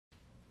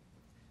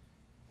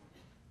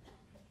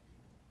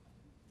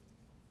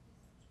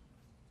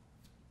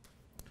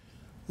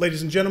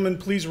Ladies and gentlemen,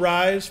 please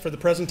rise for the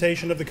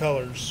presentation of the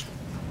colors.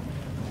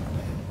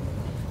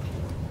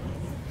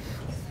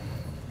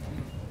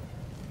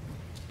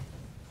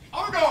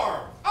 On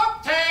guard,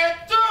 up 10,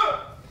 2,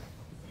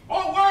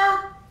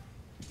 forward,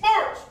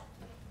 march.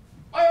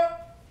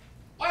 Left,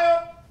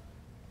 left,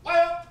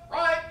 left,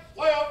 right,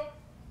 left,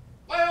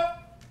 left,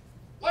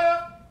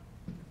 left,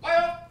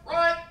 left,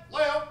 right,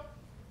 left,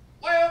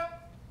 left,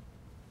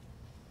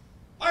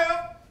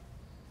 left,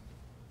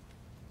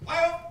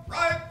 left,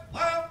 right,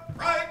 left,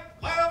 right,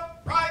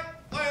 left, right,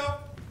 left,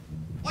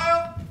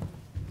 left,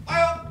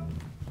 left.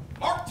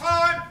 Mark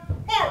time,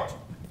 march.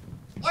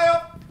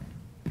 Left,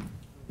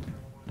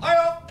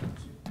 left,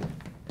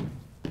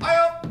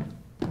 left,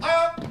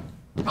 left.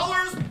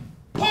 Colors,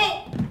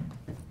 pull.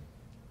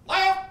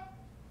 Left,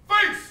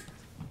 face.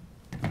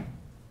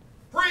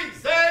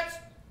 Present,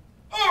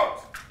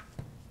 arms.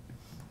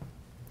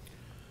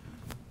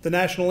 The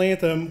national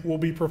anthem will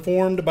be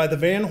performed by the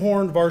Van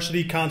Horn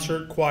Varsity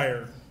Concert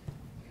Choir.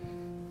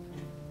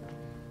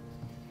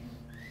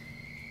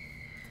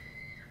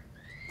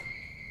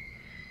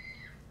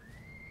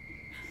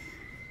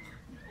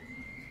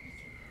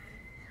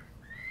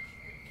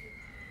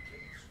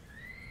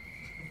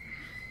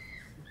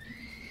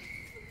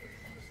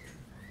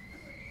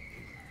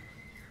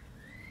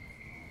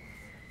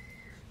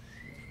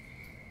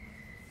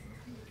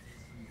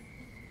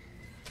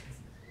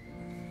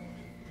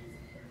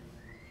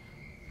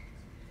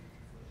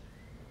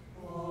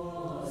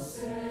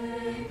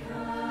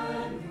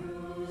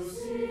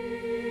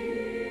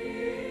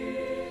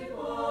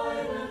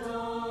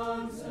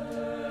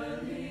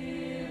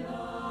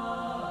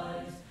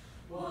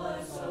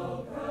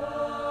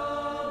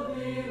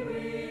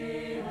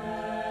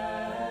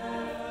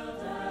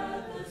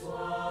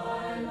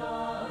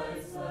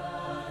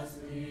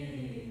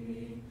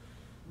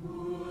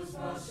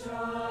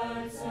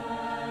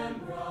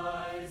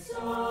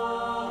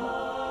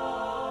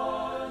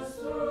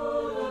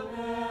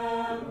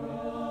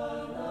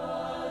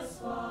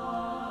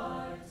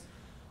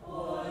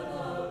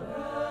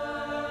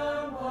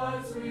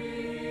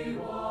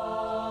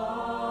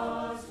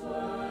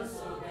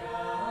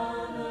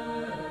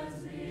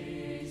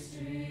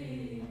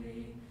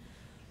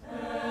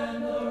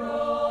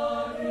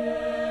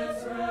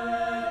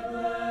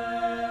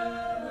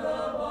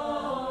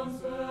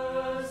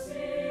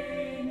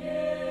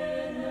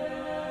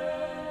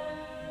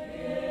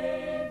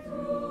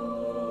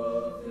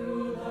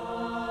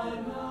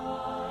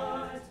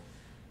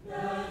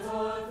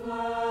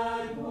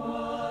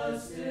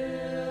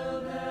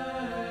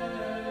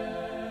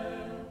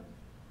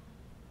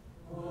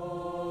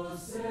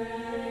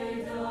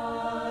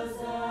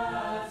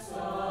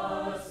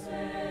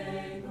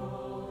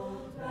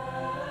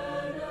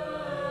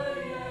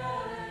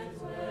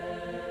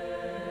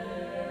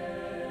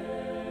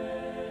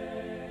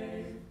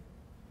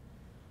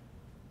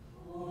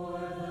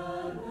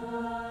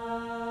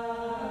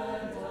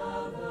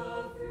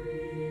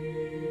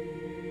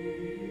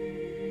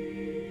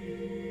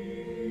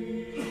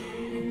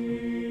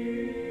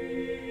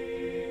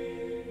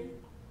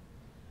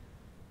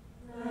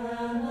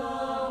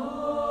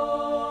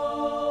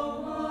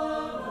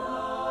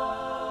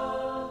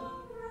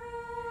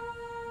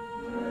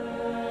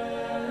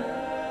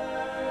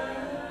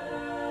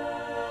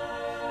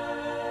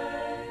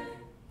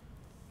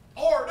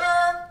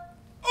 Order,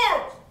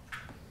 arms.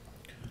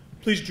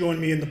 Please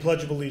join me in the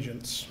Pledge of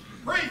Allegiance.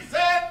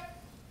 Present,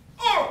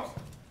 arms.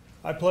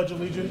 I pledge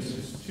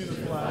allegiance to the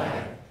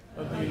flag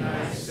of the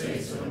United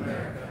States of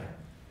America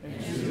and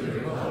to the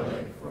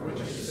republic for which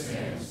it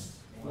stands,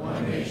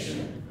 one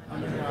nation,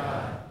 under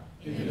God,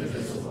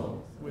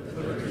 indivisible, with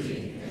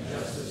liberty and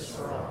justice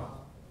for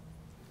all.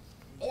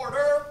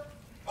 Order,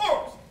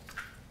 arms.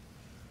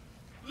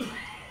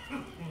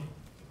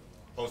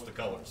 Post the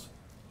colors.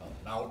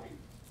 Now,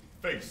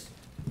 face.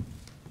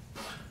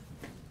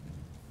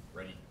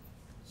 Ready,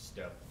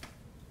 step.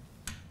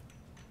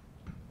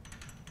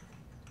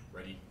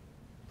 Ready,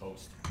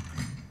 post.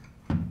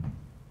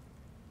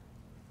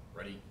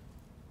 Ready,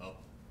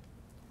 up.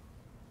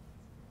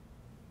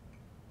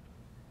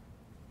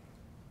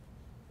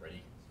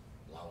 Ready,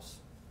 blouse.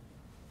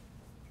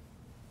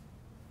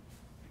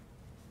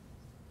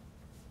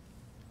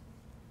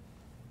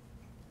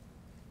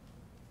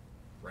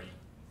 Ready,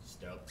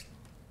 step.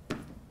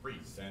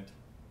 Present,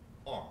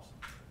 arms.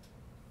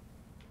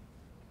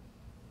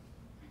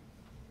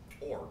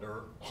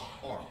 Order,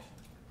 arms.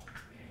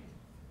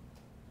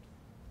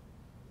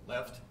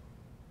 Left,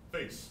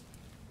 face.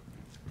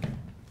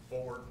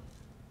 Forward,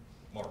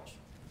 march.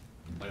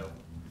 Left,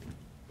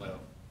 left,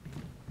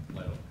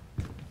 left,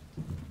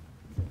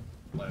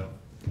 left, left,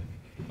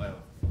 left, left,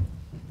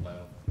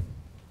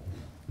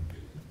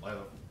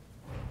 left,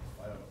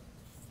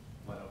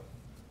 left, left, left.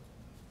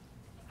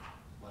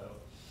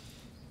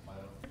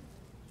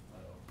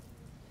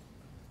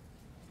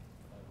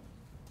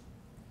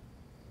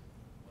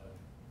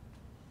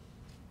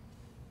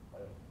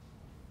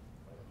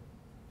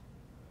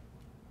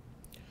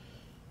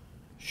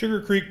 Sugar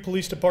Creek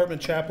Police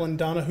Department Chaplain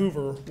Donna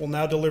Hoover will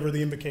now deliver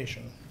the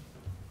invocation.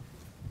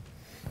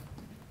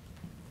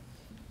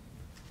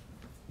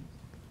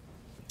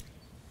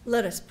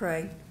 Let us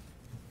pray.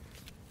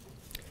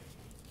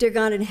 Dear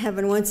God in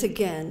heaven, once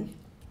again,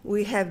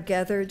 we have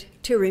gathered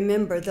to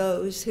remember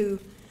those who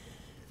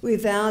we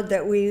vowed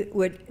that we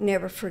would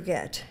never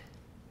forget.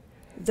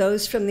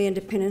 Those from the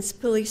Independence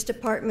Police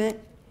Department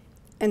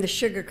and the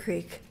Sugar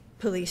Creek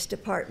Police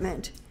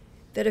Department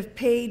that have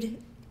paid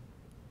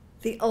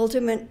the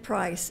ultimate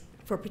price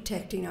for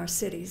protecting our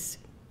cities.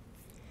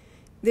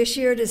 This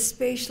year it is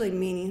especially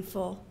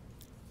meaningful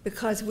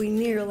because we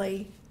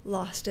nearly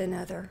lost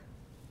another.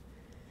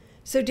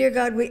 So, dear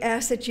God, we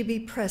ask that you be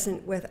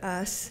present with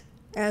us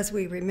as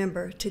we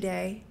remember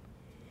today.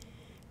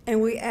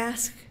 And we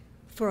ask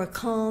for a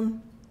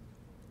calm,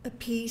 a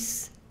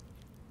peace,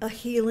 a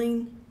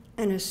healing,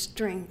 and a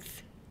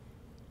strength,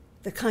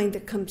 the kind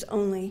that comes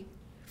only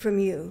from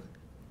you.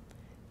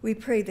 We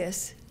pray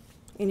this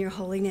in your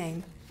holy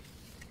name.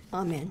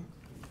 Amen.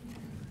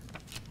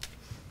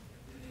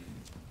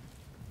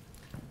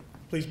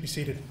 Please be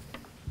seated.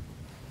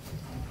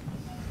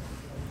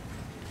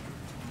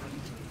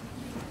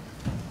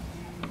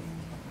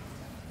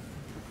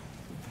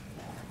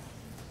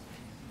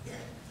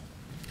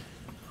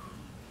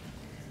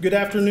 Good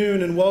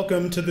afternoon and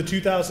welcome to the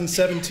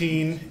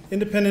 2017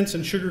 Independence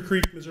and Sugar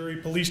Creek, Missouri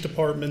Police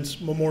Department's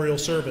Memorial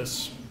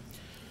Service.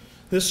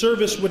 This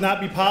service would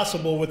not be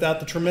possible without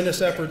the tremendous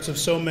efforts of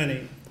so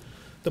many.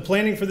 The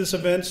planning for this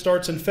event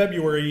starts in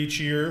February each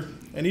year,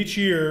 and each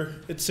year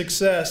its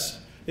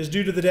success is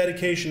due to the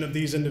dedication of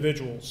these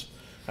individuals.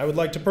 I would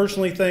like to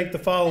personally thank the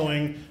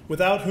following,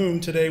 without whom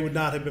today would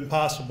not have been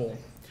possible.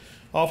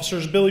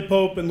 Officers Billy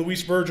Pope and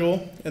Luis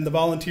Virgil and the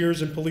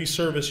Volunteers and Police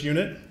Service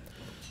Unit,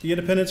 the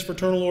Independence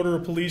Fraternal Order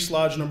of Police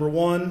Lodge No.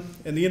 1,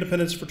 and the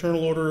Independence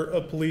Fraternal Order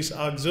of Police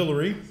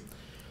Auxiliary,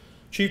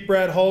 Chief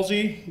Brad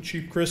Halsey,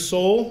 Chief Chris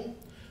Soule,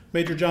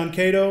 Major John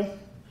Cato,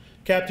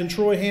 Captain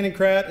Troy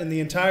Hannenkrat, and the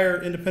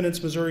entire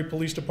Independence, Missouri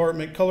Police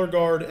Department Color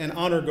Guard and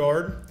Honor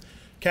Guard,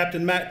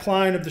 Captain Matt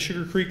Klein of the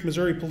Sugar Creek,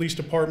 Missouri Police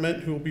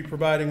Department, who will be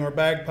providing our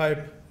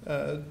bagpipe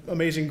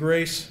Amazing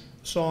Grace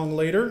song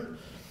later,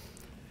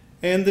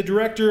 and the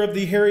Director of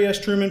the Harry S.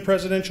 Truman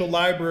Presidential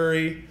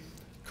Library,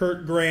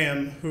 Kurt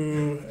Graham,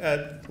 who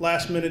at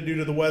last minute due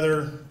to the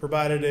weather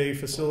provided a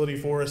facility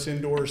for us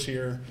indoors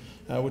here,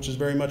 which is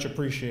very much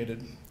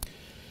appreciated.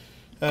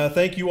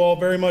 Thank you all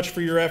very much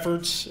for your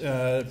efforts,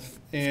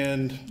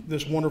 and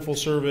this wonderful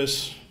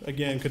service,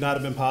 again, could not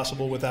have been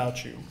possible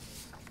without you.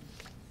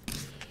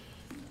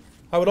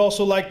 I would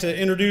also like to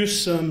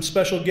introduce some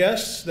special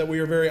guests that we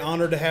are very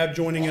honored to have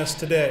joining us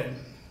today.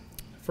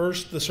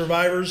 First, the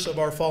survivors of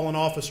our fallen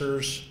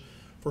officers,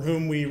 for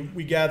whom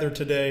we gather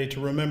today to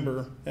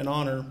remember and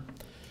honor.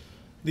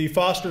 The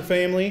Foster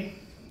family,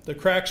 the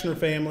Kraxner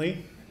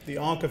family, the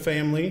Anka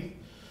family,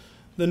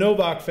 the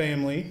Novak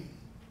family.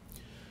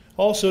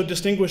 Also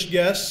distinguished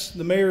guests,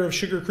 the Mayor of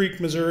Sugar Creek,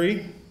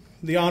 Missouri,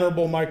 the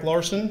Honorable Mike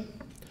Larson,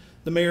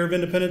 the Mayor of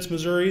Independence,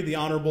 Missouri, the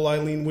Honorable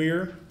Eileen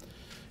Weir,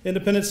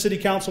 Independence City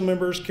Council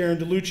members Karen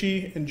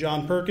DeLucci and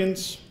John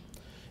Perkins,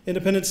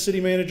 Independence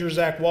City Manager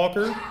Zach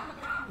Walker,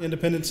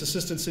 Independence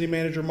Assistant City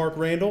Manager Mark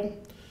Randall,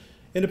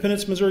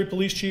 Independence Missouri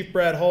Police Chief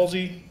Brad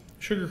Halsey,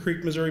 Sugar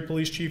Creek, Missouri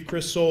Police Chief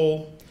Chris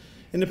Soule,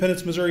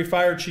 Independence Missouri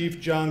Fire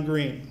Chief John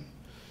Green.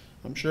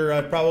 I'm sure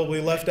I've probably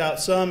left out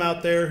some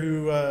out there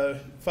who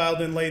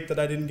filed in late that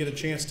I didn't get a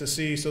chance to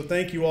see. So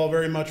thank you all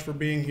very much for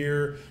being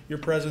here. Your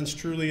presence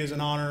truly is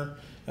an honor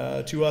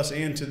to us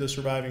and to the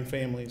surviving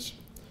families.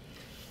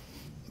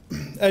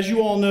 As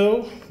you all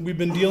know, we've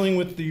been dealing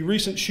with the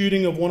recent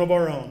shooting of one of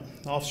our own,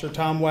 Officer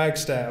Tom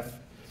Wagstaff.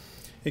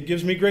 It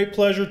gives me great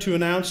pleasure to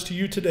announce to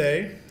you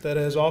today that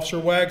as Officer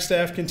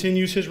Wagstaff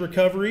continues his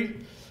recovery,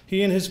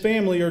 he and his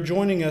family are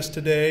joining us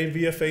today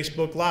via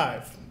Facebook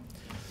Live.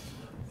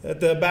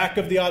 At the back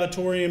of the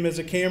auditorium is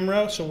a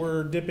camera, so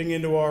we're dipping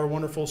into our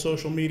wonderful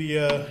social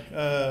media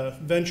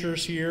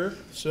ventures here.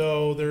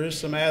 So there is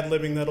some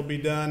ad-libbing that'll be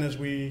done as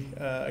we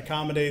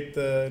accommodate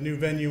the new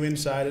venue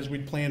inside as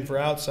we'd planned for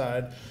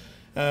outside.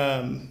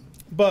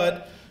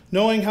 But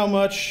knowing how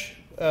much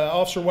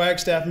Officer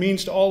Wagstaff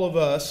means to all of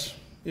us,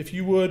 if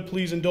you would,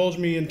 please indulge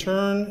me and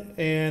turn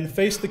and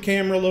face the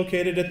camera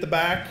located at the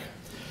back.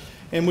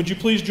 And would you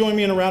please join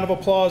me in a round of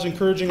applause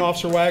encouraging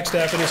Officer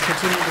Wagstaff in his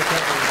continued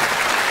recovery.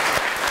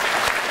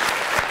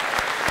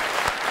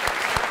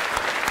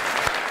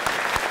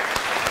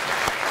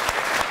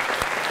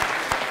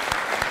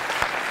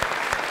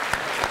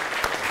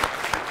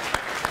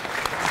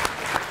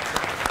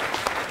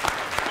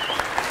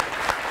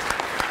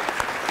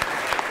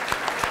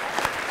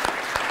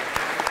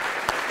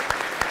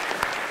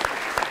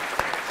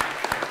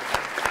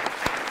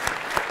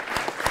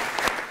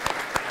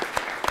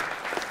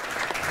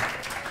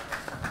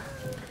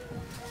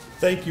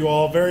 Thank you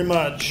all very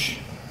much.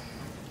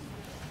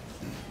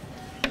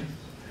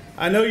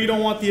 I know you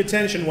don't want the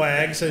attention,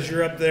 Wags, as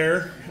you're up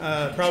there,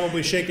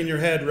 probably shaking your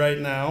head right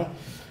now,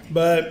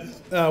 but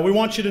we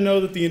want you to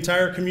know that the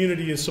entire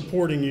community is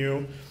supporting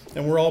you,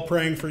 and we're all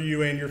praying for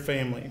you and your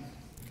family.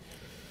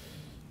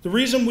 The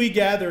reason we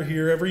gather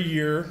here every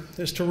year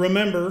is to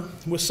remember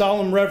with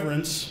solemn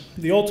reverence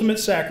the ultimate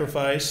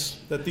sacrifice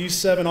that these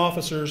 7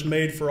 officers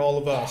made for all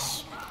of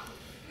us.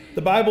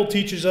 The Bible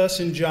teaches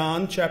us in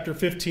John chapter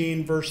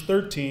 15, verse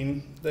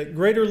 13, that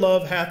greater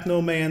love hath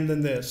no man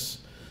than this,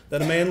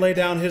 that a man lay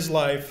down his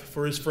life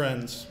for his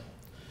friends.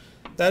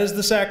 That is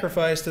the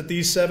sacrifice that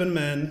these 7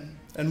 men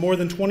and more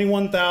than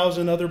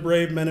 21,000 other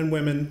brave men and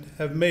women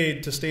have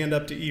made to stand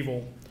up to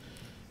evil.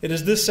 It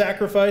is this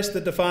sacrifice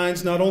that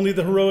defines not only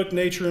the heroic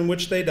nature in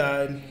which they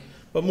died,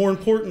 but more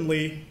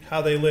importantly,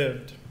 how they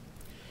lived.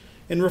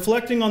 In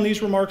reflecting on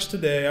these remarks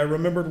today, I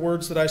remembered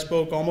words that I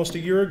spoke almost a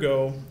year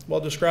ago while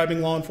describing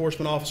law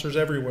enforcement officers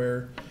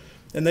everywhere,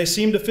 and they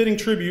seemed a fitting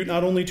tribute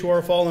not only to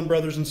our fallen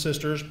brothers and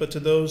sisters, but to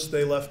those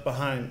they left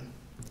behind.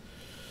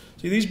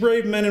 See, these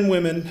brave men and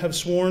women have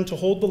sworn to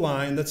hold the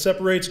line that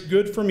separates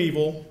good from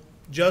evil,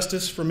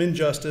 justice from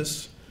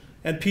injustice,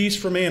 and peace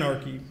from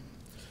anarchy.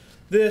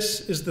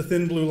 This is the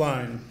thin blue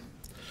line,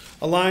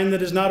 a line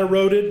that is not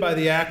eroded by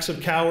the acts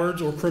of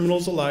cowards or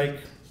criminals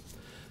alike.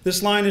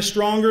 This line is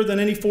stronger than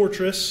any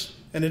fortress,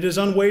 and it is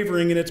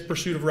unwavering in its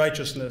pursuit of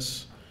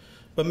righteousness.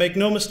 But make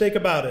no mistake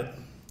about it,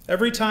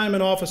 every time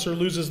an officer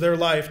loses their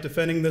life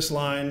defending this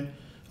line,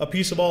 a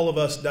piece of all of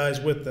us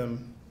dies with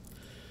them.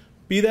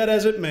 Be that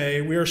as it may,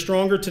 we are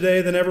stronger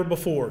today than ever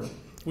before.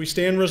 We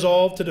stand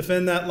resolved to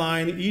defend that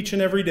line each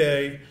and every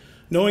day,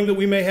 knowing that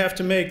we may have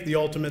to make the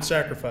ultimate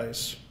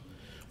sacrifice.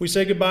 We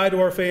say goodbye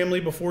to our family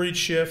before each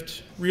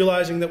shift,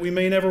 realizing that we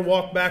may never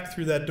walk back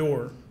through that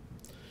door.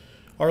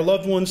 Our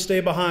loved ones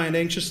stay behind,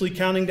 anxiously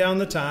counting down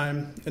the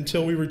time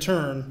until we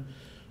return,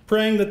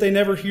 praying that they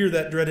never hear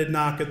that dreaded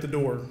knock at the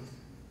door.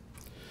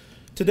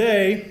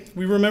 Today,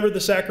 we remember the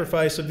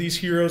sacrifice of these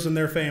heroes and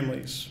their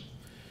families.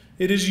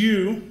 It is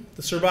you,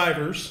 the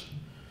survivors,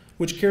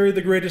 which carry the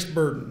greatest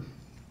burden.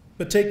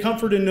 But take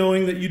comfort in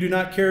knowing that you do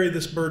not carry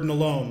this burden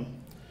alone.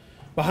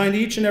 Behind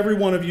each and every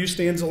one of you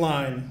stands a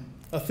line,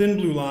 a thin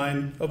blue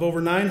line of over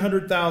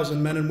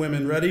 900,000 men and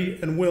women ready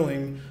and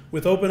willing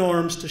with open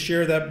arms to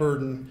share that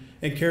burden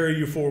and carry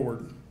you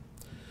forward.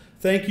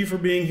 Thank you for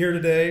being here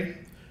today.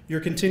 Your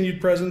continued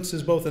presence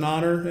is both an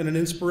honor and an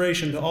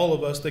inspiration to all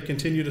of us that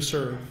continue to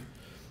serve.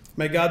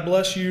 May God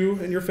bless you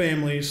and your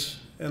families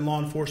and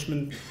law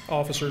enforcement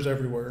officers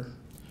everywhere.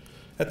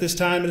 At this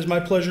time, it is my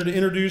pleasure to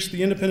introduce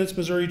the Independence,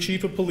 Missouri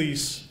Chief of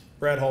Police,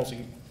 Brad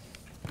Halsey.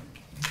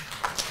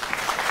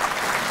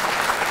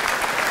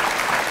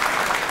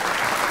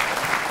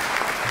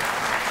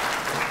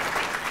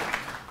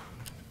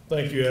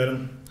 Thank you,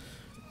 Adam.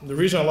 The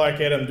reason I like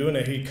Adam doing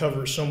it, he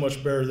covers so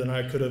much better than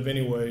I could have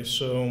anyway.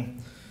 So,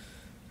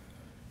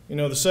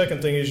 the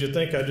second thing is you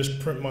think I just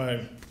print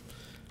my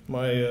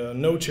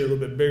notes here a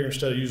little bit bigger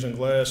instead of using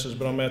glasses,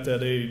 but I'm at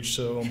that age.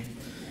 So,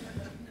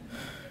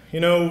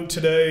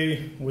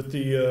 today with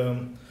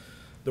the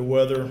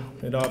weather,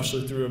 it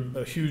obviously threw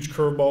a huge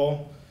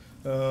curveball.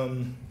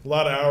 A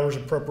lot of hours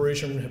of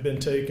preparation have been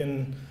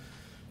taken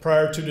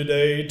prior to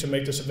today to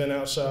make this event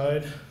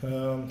outside.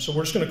 So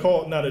we're just going to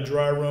call it not a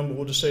dry run, but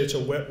we'll just say it's a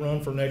wet run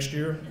for next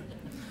year.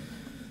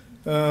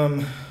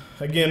 Again,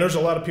 there's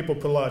a lot of people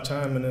put a lot of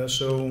time in this,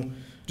 so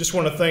just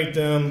want to thank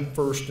them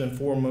first and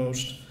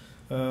foremost.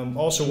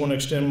 Also want to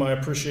extend my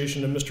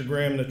appreciation to Mr.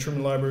 Graham and the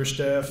Truman Library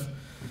staff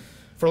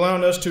for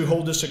allowing us to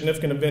hold this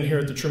significant event here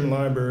at the Truman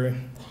Library.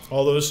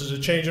 Although this is a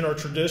change in our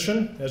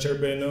tradition, as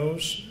everybody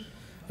knows,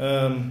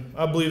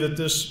 I believe that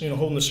this,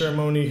 holding the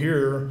ceremony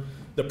here,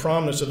 the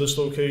prominence of this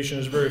location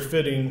is very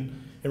fitting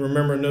in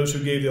remembering those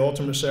who gave the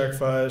ultimate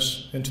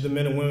sacrifice and to the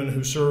men and women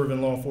who serve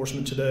in law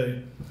enforcement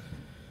today.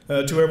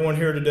 To everyone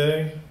here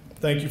today,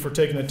 thank you for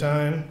taking the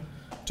time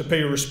to pay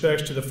your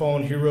respects to the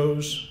fallen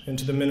heroes and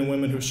to the men and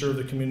women who serve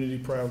the community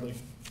proudly.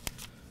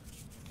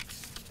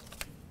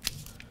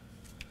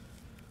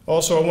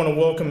 Also, I want to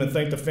welcome and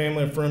thank the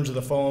family and friends of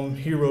the fallen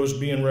heroes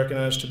being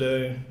recognized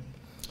today.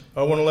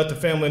 I want to let the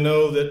family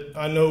know that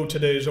I know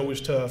today is always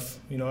tough.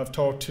 I've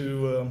talked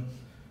to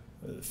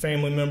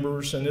family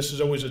members, and this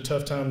is always a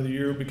tough time of the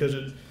year because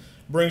it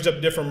brings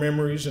up different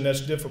memories, and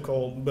that's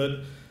difficult. But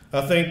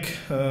I think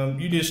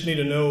you just need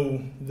to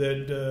know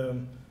that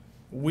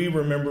we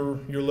remember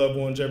your loved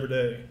ones every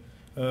day.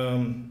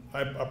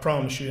 I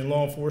promise you, in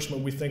law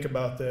enforcement, we think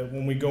about that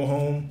when we go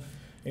home,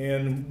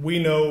 and we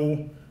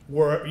know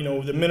where,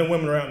 the men and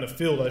women are out in the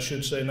field, I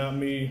should say, not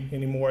me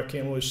anymore. I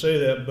can't really say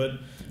that, but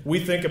we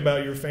think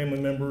about your family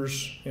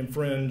members and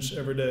friends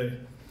every day.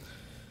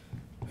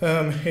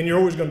 And you're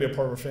always going to be a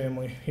part of our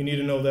family. You need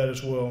to know that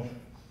as well.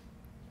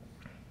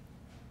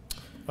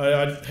 I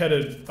had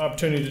an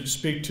opportunity to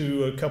speak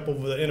to a couple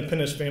of the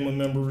Independence family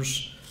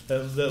members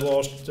that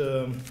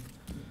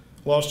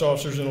lost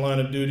officers in the line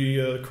of duty,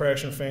 the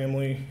Craxton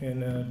family,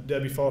 and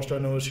Debbie Foster I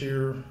know is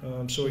here.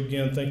 So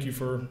again, thank you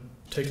for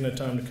taking the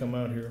time to come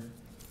out here.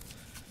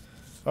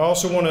 I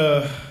also want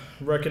to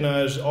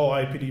recognize all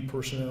IPD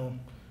personnel.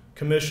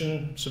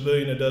 Commission,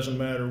 civilian, it doesn't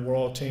matter. We're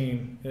all a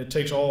team. It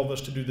takes all of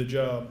us to do the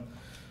job.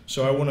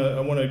 So I want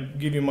to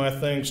give you my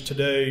thanks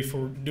today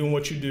for doing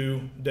what you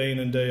do day in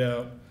and day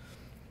out.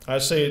 I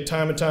say it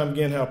time and time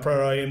again how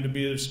proud I am to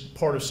be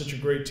part of such a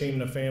great team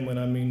and a family, and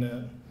I mean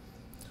that.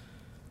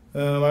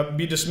 I'd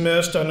be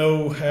dismissed. I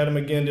know Adam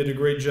again did a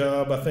great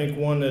job. I think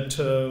one that,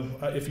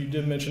 if you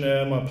did mention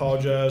Adam, I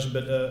apologize,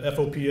 but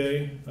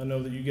FOPA, I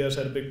know that you guys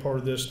had a big part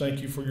of this.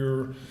 Thank you for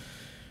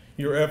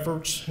your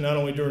efforts, not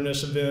only during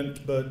this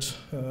event, but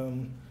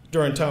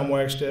during Tom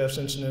Wagstaff's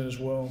incident as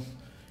well.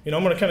 I'm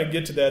going to kind of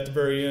get to that at the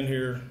very end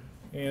here.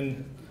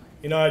 And,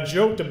 I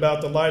joked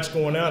about the lights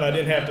going out. I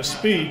didn't have to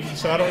speak,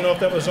 so I don't know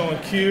if that was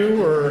on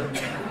cue or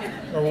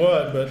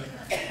what, but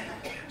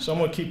so I'm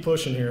going to keep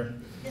pushing here.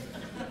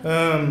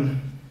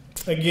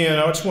 Again,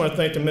 I just want to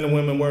thank the men and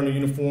women wearing the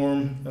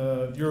uniform.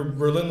 Your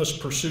relentless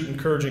pursuit and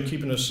courage in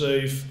keeping us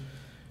safe.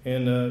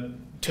 And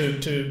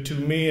to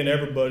me and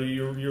everybody,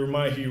 you're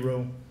my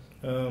hero.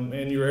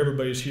 And you're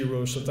everybody's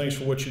hero, so thanks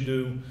for what you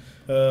do.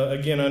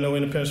 Again, I know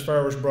Independence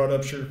Fire was brought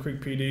up, Sugar Creek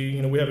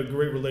PD. We have a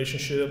great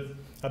relationship.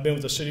 I've been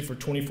with the city for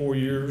 24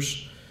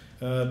 years.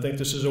 I think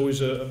this is always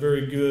a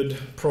very good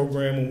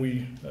program when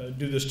we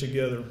do this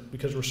together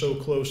because we're so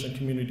close in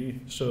community.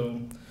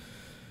 So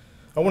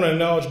I want to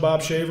acknowledge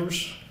Bob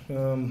Shavers.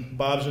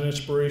 Bob's an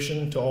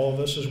inspiration to all of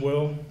us as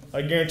well.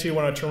 I guarantee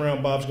when I turn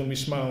around, Bob's going to be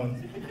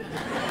smiling.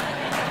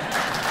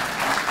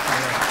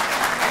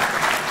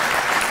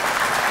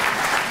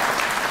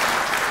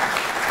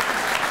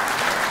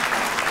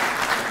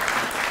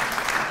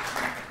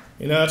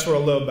 That's what I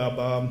love about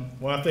Bob.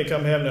 When I think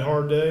I'm having a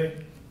hard day,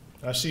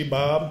 I see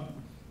Bob,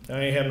 I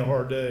ain't having a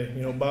hard day.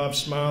 Bob's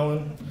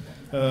smiling.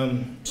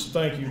 So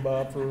thank you,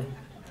 Bob,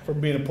 for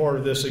being a part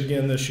of this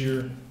again this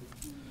year.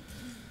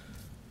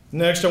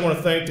 Next, I want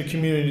to thank the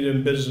community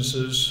and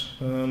businesses.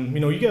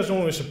 You guys don't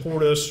only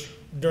support us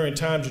during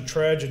times of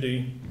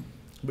tragedy,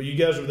 but you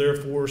guys are there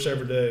for us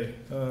every day.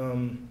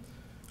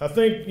 I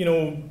think,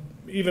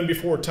 even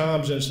before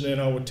Tom's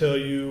incident, I would tell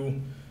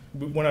you,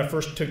 when I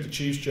first took the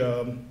chief's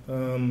job,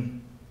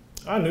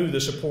 I knew the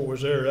support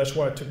was there. That's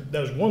why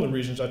that was one of the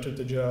reasons I took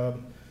the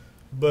job.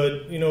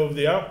 But,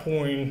 the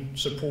outpouring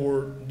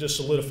support just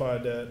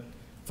solidified that,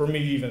 for me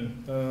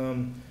even.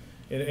 And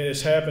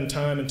it's happened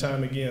time and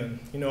time again.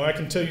 I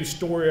can tell you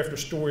story after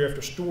story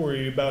after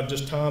story about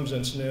just Tom's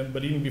incident,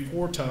 but even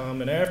before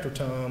Tom and after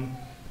Tom,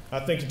 I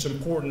think it's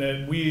important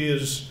that we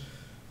as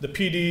the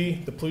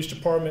PD, the police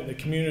department, the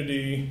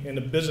community, and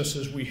the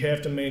businesses, we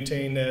have to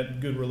maintain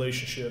that good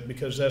relationship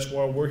because that's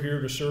why we're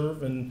here to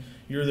serve and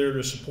you're there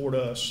to support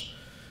us.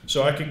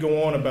 So I could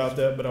go on about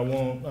that, but I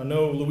won't. I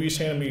know Luis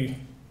handed me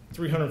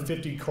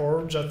 350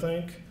 cards, I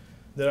think,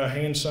 that I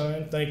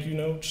hand-signed, thank you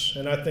notes,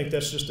 and I think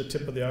that's just the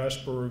tip of the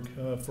iceberg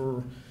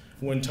for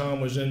when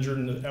Tom was injured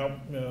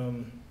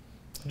and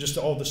just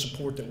all the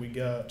support that we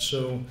got.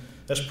 So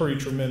that's pretty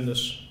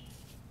tremendous.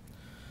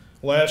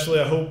 Lastly,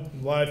 I hope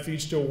live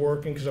feed's still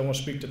working because I want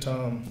to speak to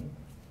Tom.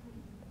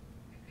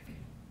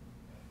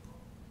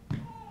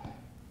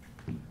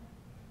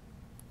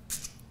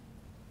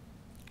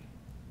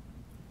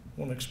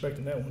 Wasn't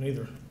expecting that one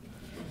either.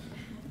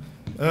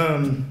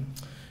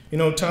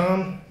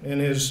 Tom and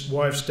his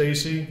wife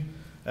Stacy,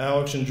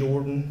 Alex and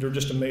Jordan, they're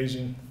just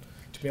amazing,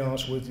 to be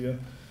honest with you.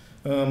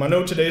 I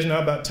know today's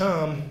not about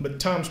Tom, but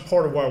Tom's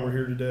part of why we're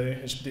here today.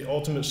 It's the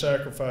ultimate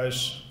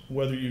sacrifice,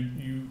 whether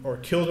you are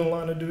killed in the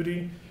line of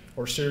duty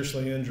or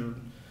seriously injured.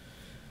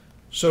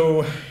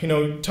 So,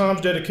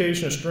 Tom's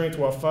dedication and strength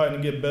while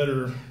fighting to get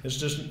better,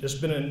 it's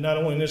been not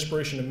only an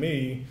inspiration to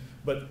me,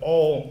 but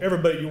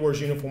everybody who wears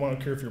uniform. I don't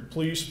care if you're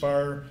police,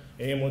 fire,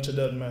 ambulance, it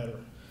doesn't matter.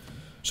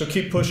 So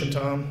keep pushing,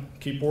 Tom.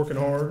 Keep working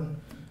hard.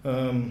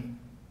 I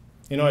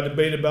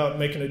debated about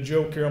making a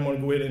joke here. I'm going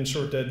to go ahead and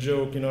insert that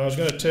joke. I was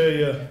going to tell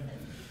you,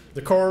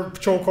 the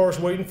patrol car's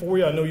waiting for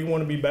you. I know you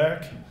want to be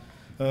back.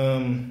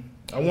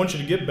 I want you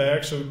to get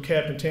back so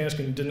Captain Tans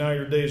can deny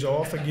your days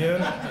off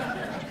again.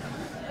 I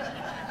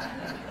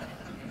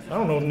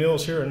don't know if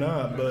Neil's here or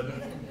not, but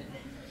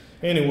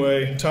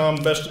anyway, Tom,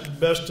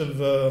 best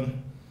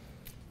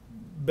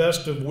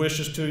of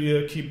wishes to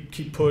you.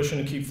 Keep pushing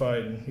and keep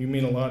fighting. You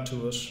mean a lot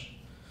to us.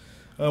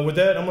 With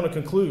that, I'm going to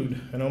conclude,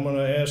 and I'm going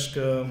to ask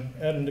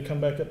Adam to come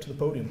back up to the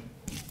podium.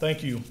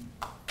 Thank you.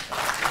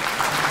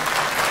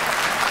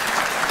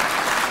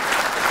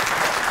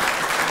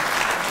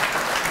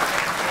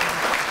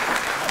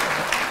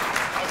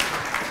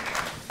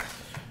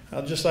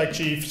 Just like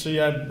Chief, see,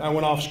 I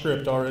went off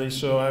script already,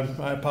 so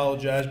I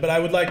apologize. But I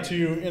would like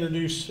to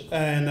introduce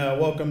and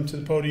welcome to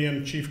the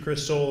podium Chief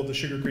Chris Soule of the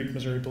Sugar Creek,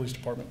 Missouri Police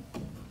Department.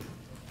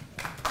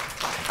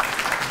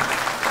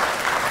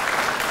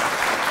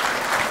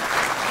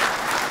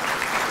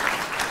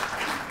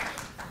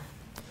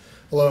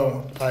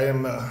 Hello, I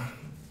am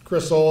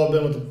Chris Soule. I've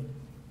been with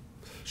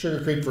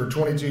Sugar Creek for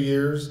 22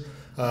 years.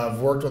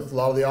 I've worked with a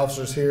lot of the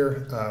officers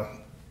here.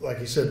 Like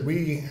he said,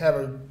 we have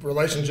a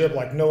relationship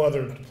like no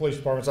other police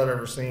departments I've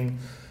ever seen.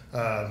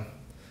 I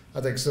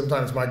think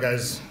sometimes my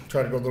guys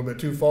try to go a little bit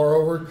too far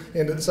over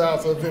into the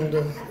south of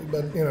them,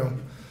 but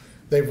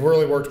they've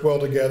really worked well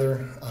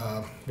together.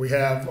 We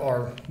have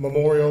our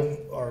memorial,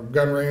 our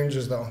gun range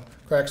is the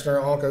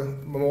Craxner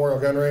Onka Memorial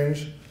Gun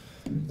Range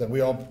that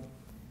we all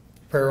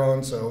pair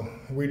on, so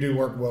we do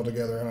work well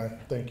together, and I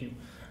thank you.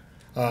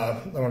 I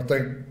want to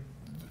thank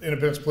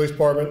Independence Police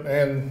Department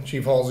and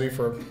Chief Halsey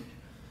for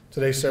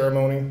today's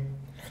ceremony.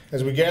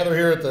 As we gather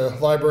here at the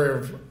Library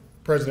of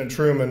President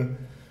Truman,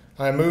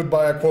 I am moved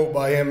by a quote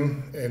by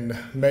him in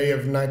May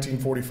of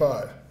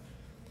 1945.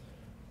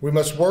 "We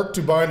must work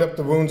to bind up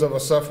the wounds of a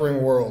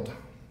suffering world,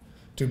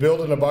 to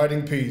build an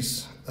abiding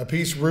peace, a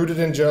peace rooted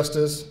in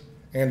justice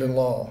and in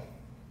law."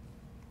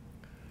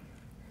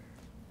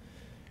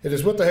 It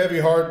is with a heavy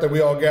heart that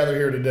we all gather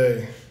here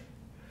today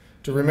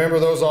to remember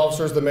those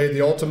officers that made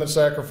the ultimate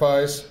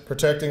sacrifice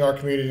protecting our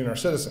community and our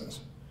citizens.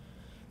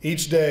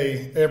 Each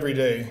day, every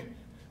day,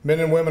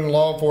 men and women in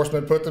law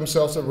enforcement put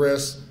themselves at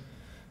risk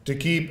to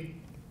keep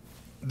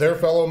their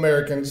fellow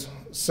Americans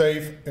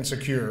safe and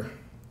secure.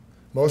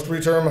 Most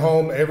return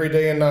home every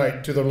day and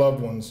night to their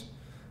loved ones,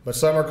 but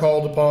some are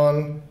called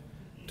upon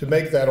to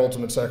make that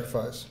ultimate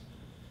sacrifice.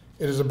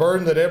 It is a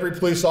burden that every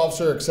police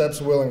officer accepts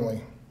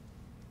willingly.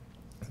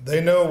 They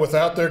know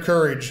without their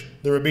courage,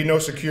 there would be no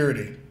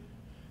security,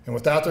 and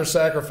without their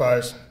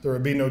sacrifice, there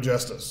would be no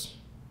justice.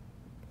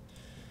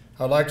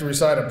 I'd like to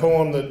recite a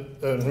poem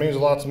that means a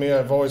lot to me.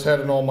 I've always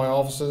had it in all my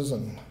offices,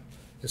 and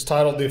it's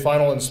titled "The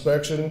Final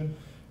Inspection."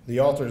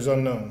 The author is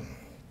unknown.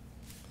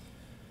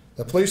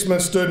 The policeman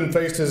stood and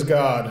faced his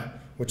God,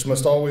 which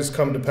must always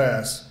come to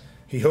pass.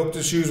 He hoped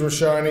his shoes were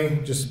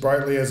shiny, just as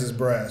brightly as his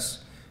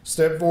brass.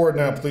 "Step forward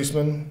now,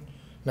 policeman.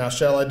 Now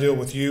shall I deal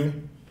with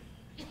you?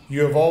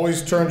 You have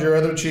always turned your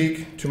other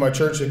cheek. To my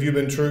church have you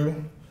been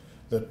true?"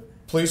 The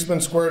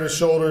policeman squared his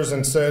shoulders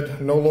and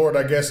said, "No, Lord,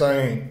 I guess I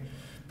ain't,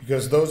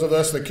 because those of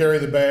us that carry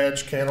the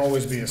badge can't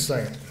always be a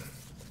saint.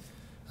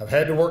 I've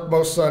had to work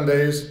most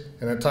Sundays,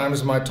 and at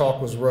times my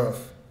talk was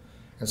rough.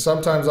 And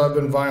sometimes I've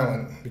been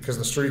violent because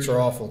the streets are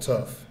awful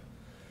tough.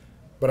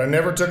 But I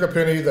never took a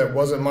penny that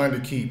wasn't mine to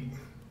keep,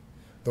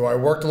 though I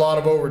worked a lot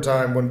of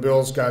overtime when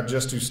bills got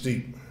just too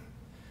steep.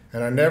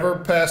 And I never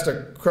passed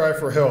a cry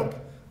for help,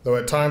 though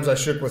at times I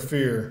shook with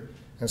fear,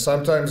 and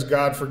sometimes,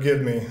 God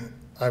forgive me,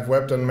 I've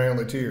wept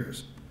unmanly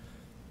tears.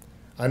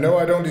 I know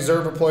I don't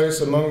deserve a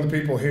place among the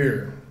people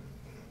here.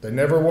 They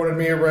never wanted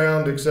me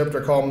around except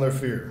to calm their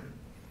fear.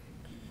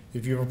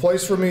 If you have a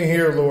place for me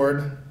here,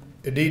 Lord,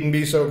 it needn't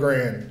be so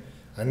grand.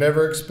 I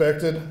never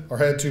expected or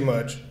had too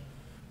much,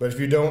 but if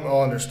you don't,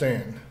 I'll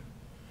understand."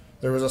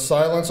 There was a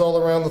silence all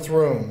around the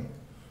throne,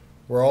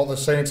 where all the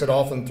saints had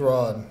often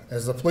trod,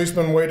 as the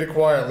policeman waited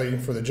quietly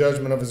for the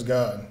judgment of his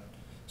God.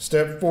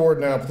 "Step forward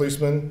now,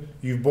 policeman.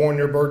 You've borne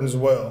your burdens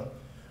well.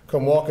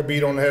 Come walk a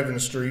beat on Heaven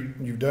Street.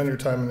 You've done your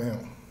time in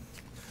hell."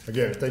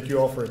 Again, thank you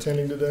all for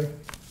attending today.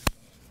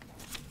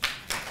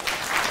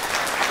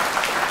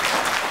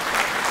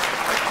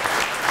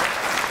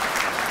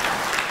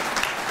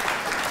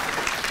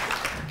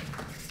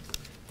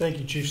 Thank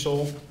you, Chief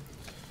Soule.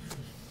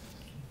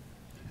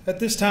 At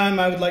this time,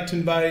 I would like to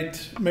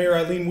invite Mayor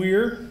Eileen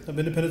Weir of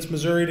Independence,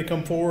 Missouri to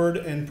come forward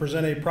and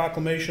present a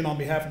proclamation on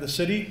behalf of the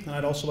city. And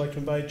I'd also like to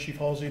invite Chief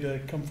Halsey to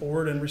come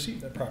forward and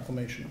receive that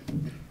proclamation.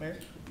 Mayor?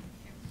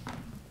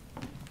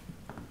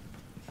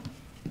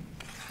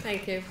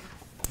 Thank you.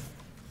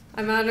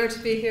 I'm honored to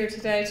be here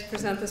today to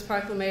present this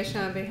proclamation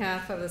on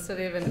behalf of the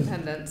City of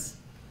Independence.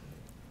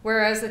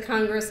 Whereas the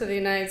Congress of the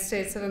United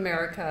States of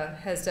America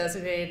has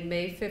designated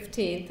May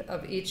 15th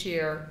of each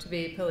year to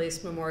be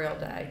Police Memorial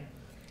Day,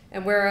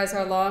 and whereas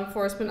our law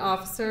enforcement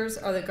officers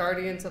are the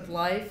guardians of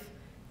life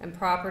and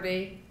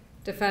property,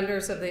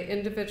 defenders of the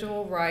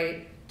individual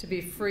right to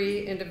be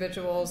free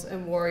individuals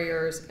and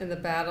warriors in the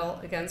battle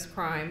against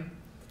crime,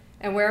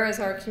 and whereas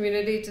our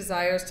community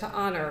desires to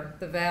honor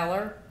the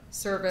valor,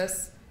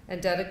 service, and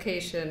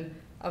dedication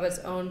of its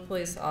own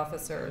police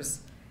officers,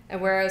 and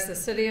whereas the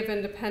City of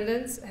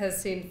Independence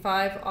has seen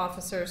 5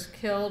 officers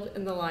killed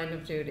in the line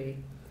of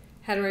duty: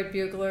 Henry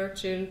Bugler,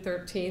 June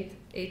 13,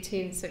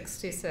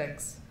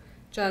 1866;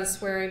 John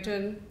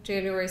Swearingen,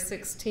 January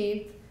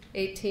 16,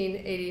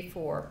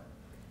 1884;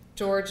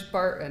 George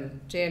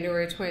Barton,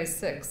 January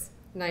 26,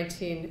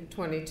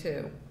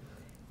 1922;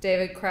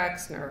 David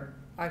Kraxner,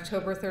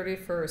 October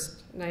 31,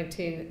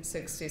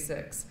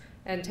 1966;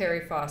 and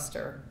Terry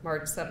Foster,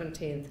 March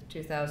 17,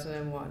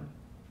 2001.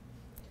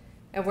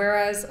 And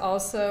whereas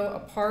also a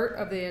part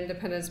of the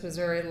Independence,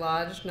 Missouri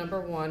Lodge No.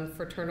 1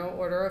 Fraternal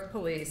Order of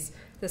Police,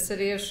 the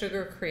City of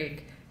Sugar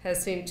Creek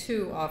has seen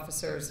 2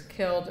 officers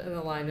killed in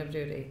the line of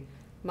duty: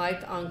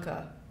 Mike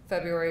Anka,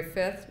 February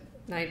 5,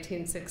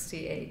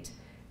 1968,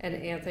 and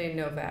Anthony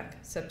Novak,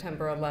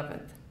 September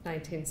 11,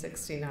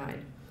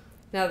 1969.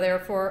 Now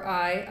therefore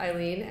I,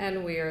 Eileen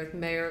N. Weir,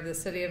 Mayor of the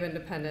City of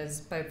Independence,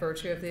 by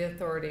virtue of the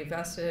authority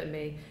vested in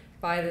me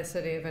by the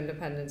City of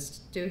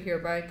Independence, do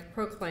hereby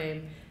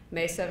proclaim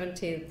May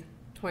 17,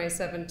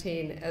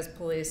 2017 as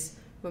Police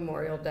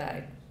Memorial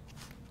Day.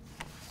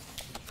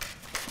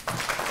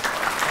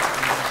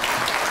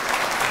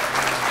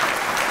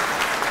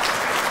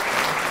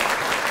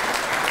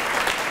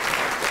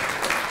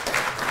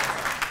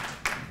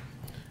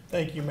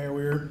 Thank you, Mayor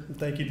Weir, and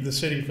thank you to the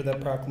city for that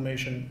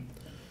proclamation.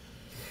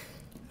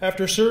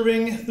 After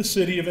serving the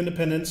City of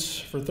Independence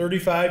for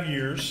 35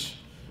 years,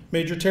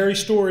 Major Terry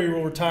Story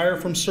will retire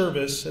from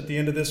service at the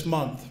end of this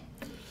month.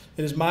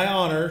 It is my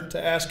honor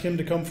to ask him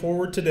to come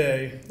forward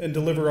today and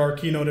deliver our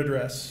keynote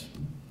address.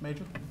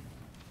 Major?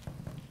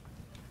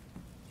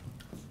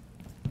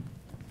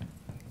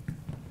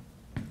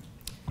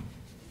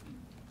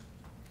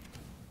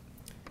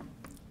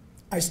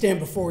 I stand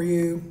before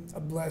you a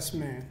blessed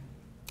man.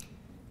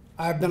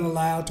 I've been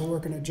allowed to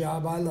work in a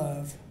job I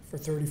love for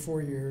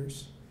 34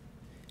 years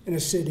in a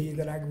city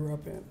that I grew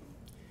up in.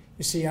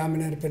 You see, I'm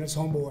an Independence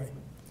homeboy.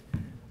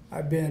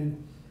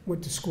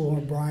 Went to school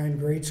in Bryan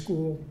Grade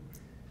School,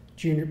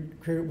 William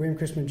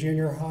Chrisman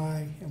Junior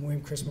High, and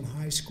William Chrisman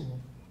High School.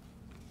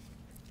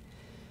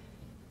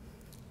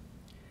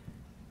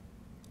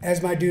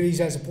 As my duties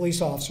as a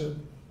police officer,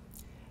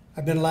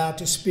 I've been allowed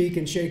to speak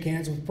and shake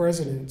hands with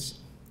presidents,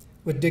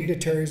 with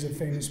dignitaries and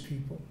famous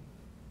people.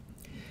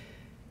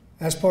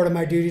 As part of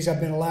my duties,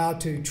 I've been allowed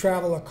to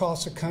travel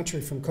across the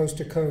country from coast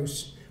to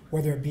coast,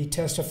 whether it be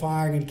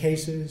testifying in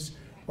cases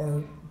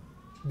or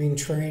being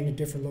trained in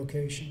different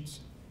locations.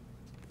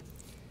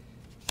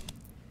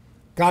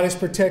 God has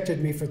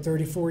protected me for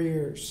 34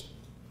 years.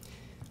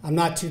 I'm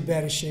not too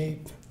bad a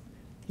shape,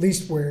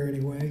 least wear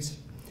anyways.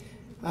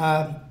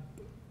 I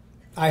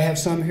have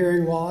some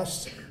hearing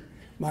loss.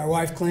 My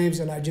wife claims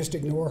that I just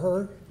ignore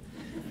her.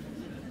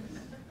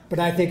 But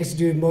I think it's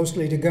due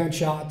mostly to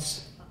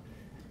gunshots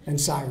and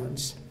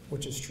sirens,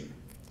 which is true.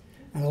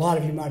 And a lot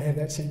of you might have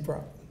that same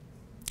problem.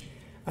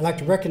 I'd like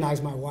to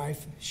recognize my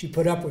wife. She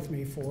put up with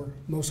me for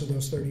most of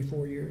those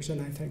 34 years,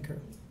 and I thank her.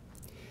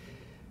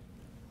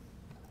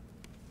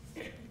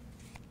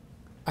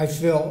 I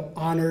feel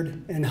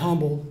honored and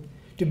humbled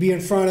to be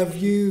in front of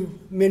you,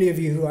 many of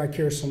you who I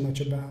care so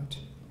much about,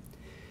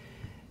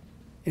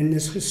 in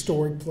this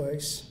historic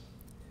place,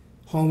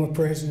 home of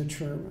President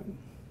Truman.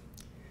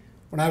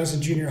 When I was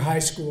in junior high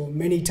school,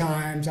 many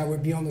times I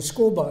would be on the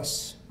school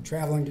bus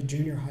traveling to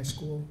junior high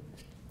school,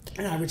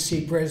 and I would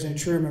see President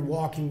Truman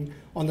walking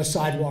on the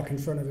sidewalk in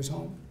front of his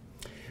home.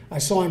 I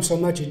saw him so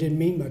much it didn't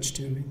mean much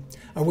to me.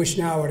 I wish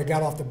now I would have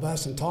got off the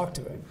bus and talked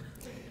to him.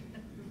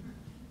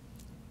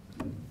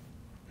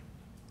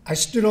 I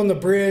stood on the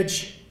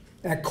bridge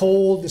that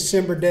cold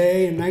December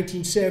day in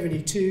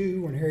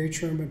 1972 when Harry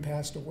Truman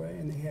passed away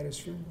and they had his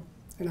funeral,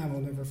 and I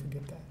will never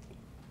forget that.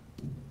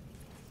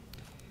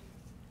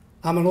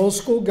 I'm an old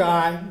school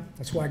guy,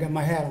 that's why I got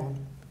my hat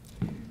on.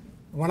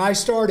 When I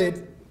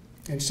started,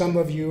 and some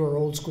of you are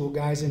old school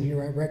guys in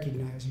here, I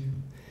recognize you,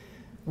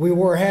 we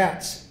wore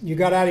hats. You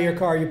got out of your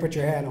car, you put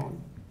your hat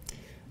on.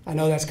 I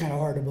know that's kind of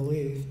hard to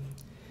believe.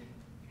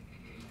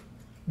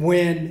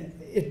 When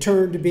it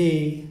turned to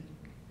be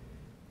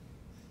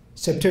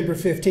September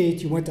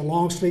 15th, you went to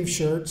long sleeve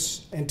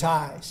shirts and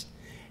ties.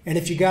 And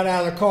if you got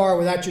out of the car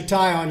without your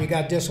tie on, you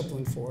got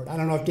disciplined for it. I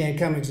don't know if Dan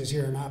Cummings is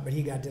here or not, but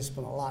he got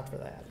disciplined a lot for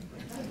that.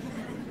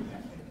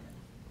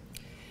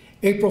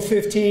 April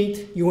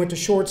 15th, you went to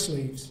short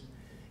sleeves.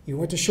 You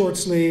went to short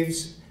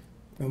sleeves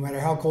no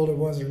matter how cold it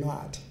was or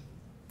not.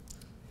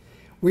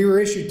 We were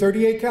issued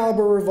 38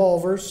 caliber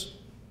revolvers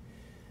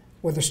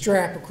with a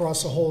strap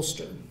across the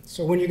holster.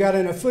 So when you got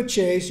in a foot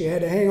chase, you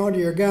had to hang onto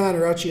your gun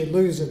or else you'd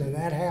lose it, and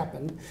that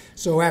happened.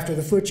 So after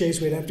the foot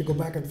chase, we'd have to go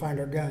back and find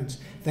our guns.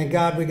 Thank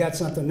God we got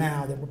something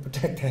now that will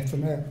protect that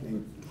from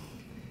happening.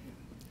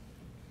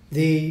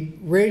 The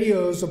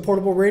radios, the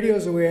portable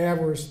radios that we have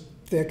were as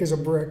thick as a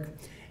brick,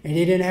 and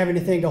you didn't have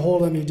anything to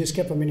hold them, you just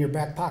kept them in your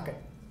back pocket.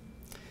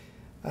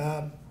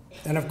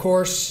 And of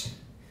course,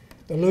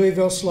 the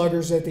Louisville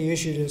Sluggers that they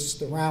issued us,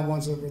 the round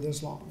ones that were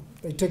this long,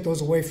 they took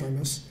those away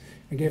from us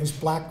and gave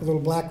us little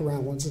black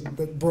round ones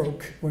that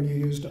broke when you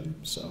used them.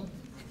 So,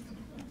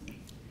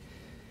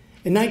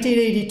 in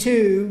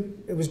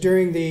 1982, it was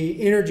during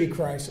the energy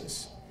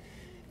crisis,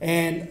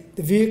 and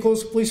the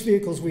vehicles, police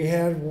vehicles we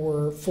had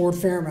were Ford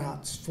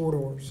Fairmounts,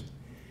 4-doors,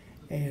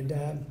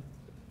 and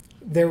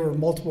there were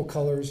multiple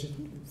colors,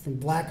 from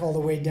black all the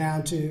way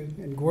down to,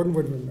 and Gordon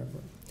would remember,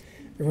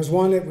 there was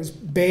one that was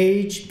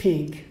beige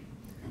pink,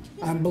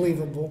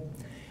 unbelievable,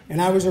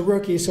 and I was a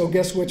rookie, so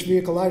guess which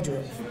vehicle I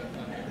drove?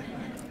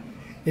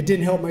 It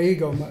didn't help my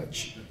ego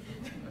much.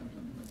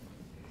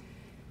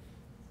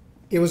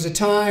 It was a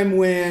time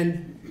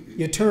when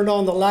you turned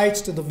on the lights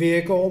to the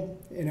vehicle,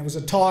 and it was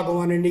a toggle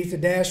underneath the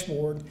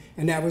dashboard,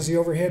 and that was the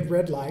overhead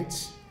red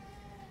lights.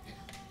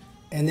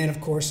 And then,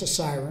 of course, a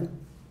siren.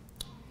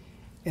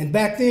 And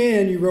back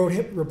then, you wrote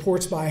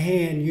reports by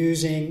hand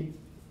using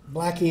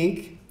black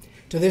ink.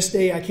 To this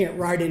day, I can't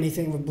write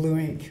anything with blue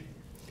ink.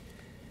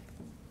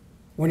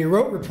 When you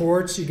wrote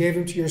reports, you gave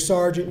them to your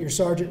sergeant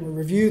would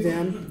review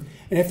them,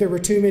 and if there were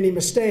too many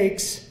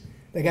mistakes,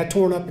 they got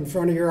torn up in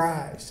front of your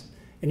eyes,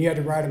 and you had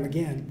to write them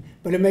again.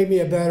 But it made me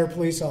a better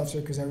police officer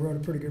because I wrote a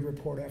pretty good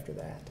report after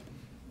that.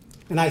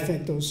 And I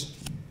think those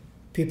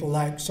people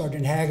like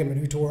Sergeant Hageman,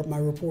 who tore up my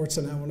reports,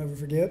 and I will never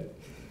forget.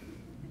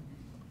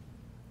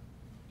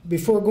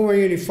 Before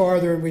going any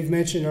farther, and we've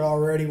mentioned it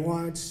already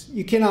once,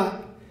 you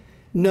cannot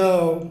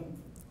know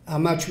how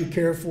much we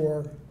care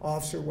for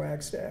Officer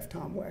Wagstaff,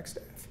 Tom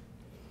Wagstaff.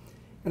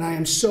 And I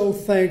am so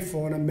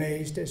thankful and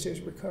amazed at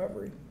his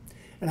recovery.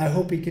 and I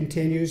hope he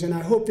continues, and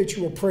I hope that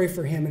you will pray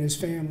for him and his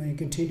family and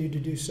continue to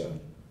do so.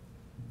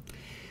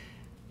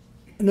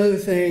 Another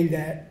thing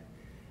that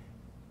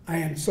I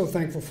am so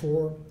thankful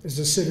for is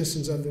the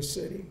citizens of this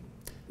city,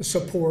 the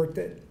support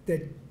that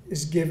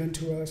is given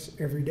to us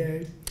every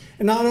day.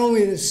 And not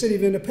only the City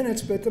of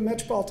Independence, but the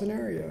metropolitan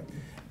area.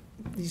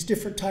 These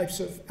different types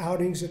of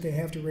outings that they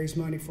have to raise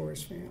money for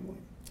his family.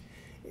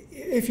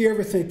 If you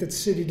ever think that the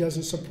city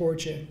doesn't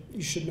support you,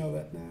 you should know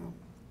that now.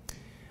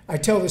 I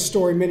tell this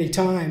story many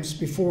times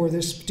before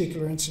this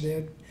particular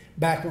incident,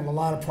 back when a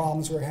lot of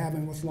problems were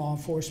having with law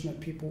enforcement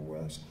people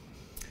was.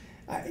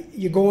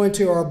 You go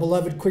into our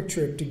beloved Quick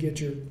Trip to get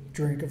your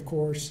drink, of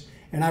course,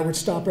 and I would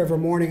stop every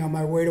morning on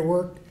my way to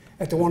work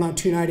at the one on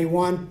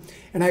 291,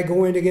 and I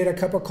go in to get a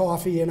cup of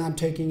coffee, and I'm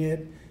taking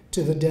it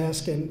to the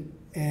desk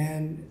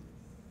and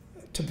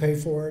to pay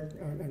for it.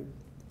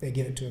 They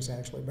give it to us,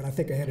 actually, but I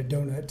think I had a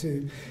donut,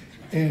 too.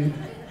 And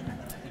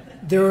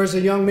there was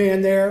a young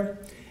man there,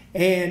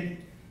 and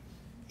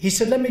he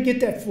said, "Let me get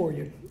that for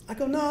you." I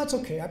go, "No, it's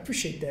okay. I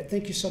appreciate that.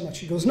 Thank you so much."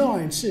 He goes, "No,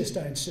 I insist.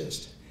 I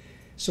insist."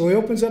 So he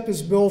opens up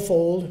his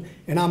billfold,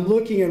 and I'm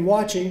looking and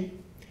watching,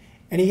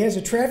 and he has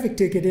a traffic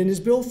ticket in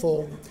his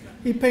billfold.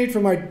 He paid for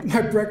my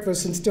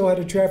breakfast and still had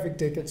a traffic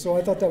ticket, so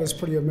I thought that was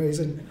pretty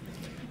amazing.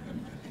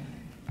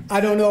 I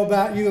don't know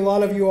about you, a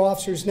lot of you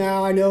officers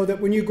now, I know that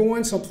when you go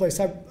in someplace,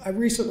 I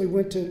recently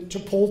went to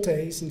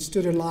Chipotle's and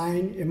stood in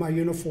line in my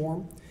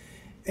uniform,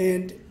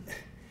 and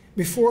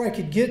before I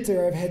could get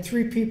there, I've had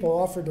 3 people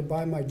offer to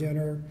buy my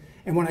dinner,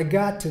 and when I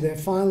got to that,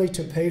 finally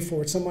to pay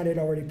for it, somebody had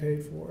already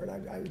paid for it.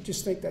 I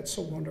just think that's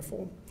so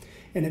wonderful,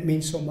 and it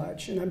means so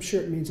much, and I'm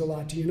sure it means a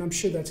lot to you, and I'm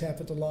sure that's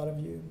happened to a lot of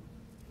you.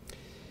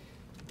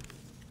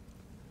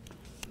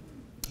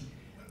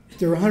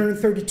 There were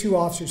 132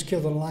 officers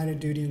killed in the line of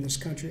duty in this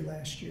country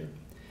last year.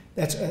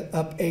 That's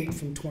up 8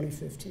 from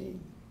 2015.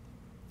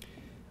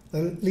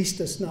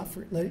 Let's not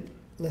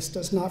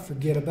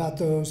forget about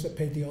those that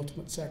paid the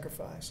ultimate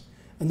sacrifice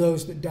and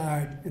those that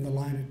died in the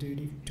line of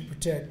duty to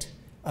protect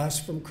us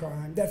from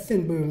crime. That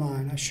thin blue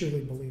line, I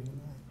surely believe in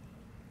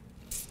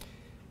that.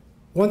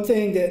 One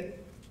thing that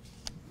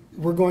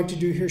we're going to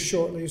do here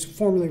shortly is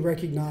formally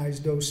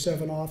recognize those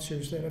 7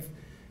 officers that have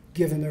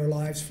given their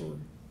lives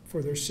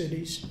for their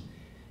cities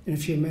in a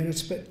few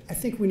minutes, but I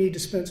think we need to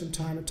spend some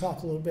time and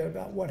talk a little bit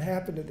about what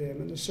happened to them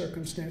and the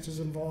circumstances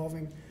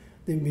involving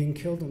them being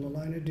killed in the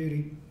line of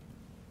duty.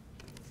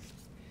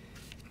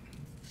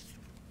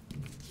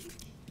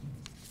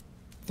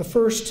 The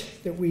first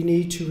that we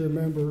need to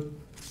remember,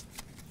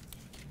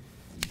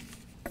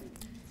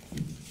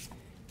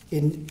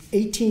 in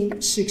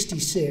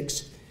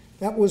 1866,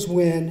 that was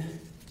when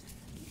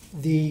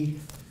the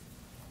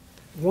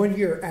 1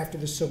 year after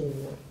the Civil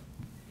War,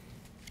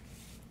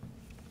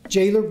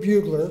 Jailer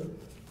Bugler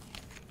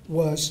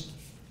was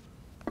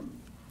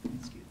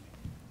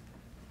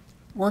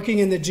working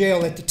in the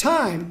jail. At the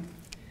time,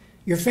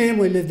 your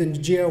family lived in the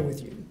jail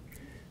with you.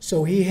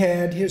 So he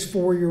had his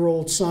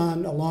 4-year-old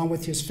son along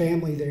with his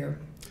family there.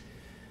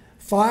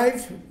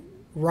 5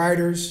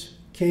 riders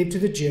came to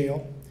the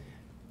jail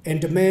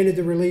and demanded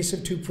the release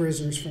of 2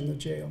 prisoners from the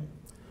jail.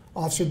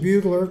 Officer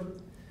Bugler,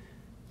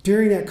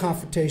 during that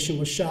confrontation,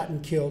 was shot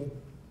and killed.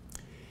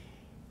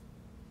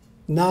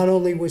 Not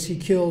only was he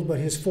killed, but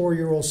his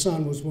 4-year-old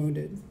son was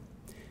wounded.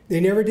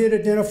 They never did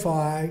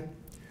identify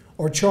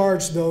or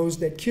charge those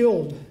that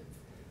killed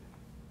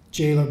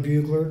Jailer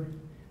Bugler,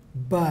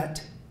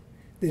 but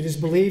it is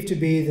believed to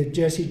be the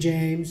Jesse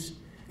James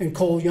and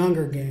Cole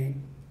Younger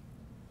gang.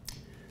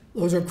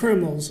 Those are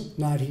criminals,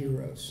 not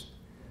heroes.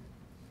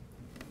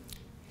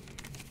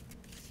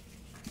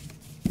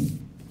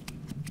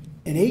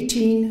 In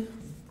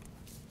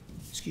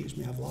excuse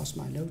me, I've lost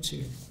my notes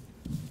here.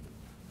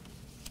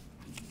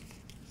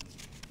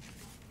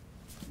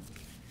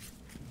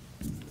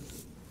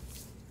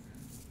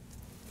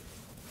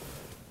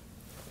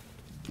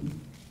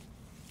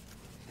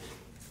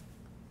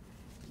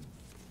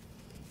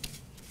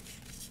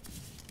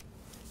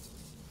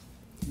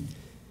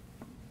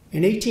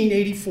 In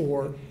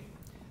 1884,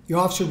 the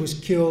officer was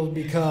killed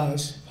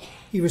because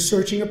he was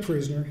searching a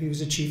prisoner. He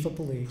was a chief of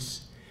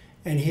police.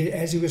 And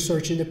as he was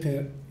searching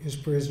his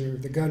prisoner,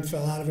 the gun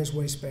fell out of his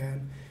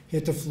waistband,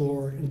 hit the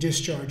floor, and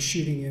discharged,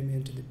 shooting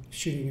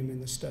him in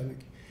the stomach.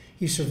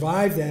 He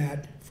survived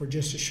that for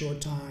just a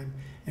short time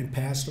and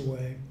passed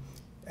away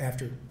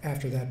after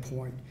that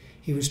point.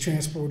 He was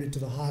transported to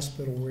the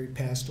hospital where he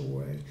passed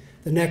away.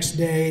 The next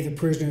day, the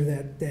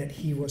prisoner that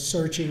he was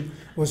searching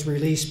was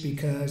released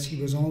because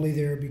he was only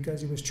there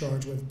because he was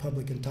charged with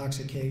public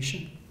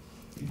intoxication.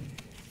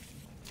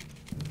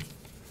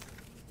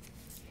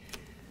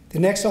 The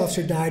next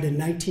officer died in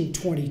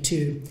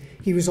 1922.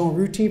 He was on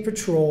routine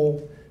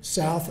patrol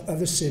south of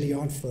the city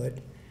on foot.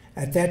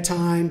 At that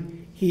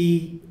time,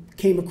 he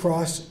came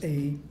across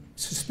a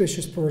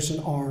suspicious person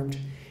armed.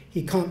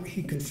 He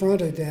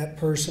confronted that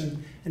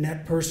person, and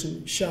that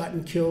person shot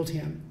and killed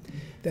him.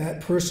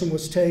 That person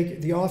was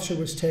the officer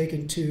was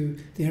taken to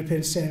the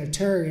Independence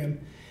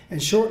Sanitarium,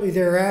 And shortly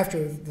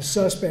thereafter, the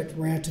suspect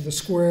ran to the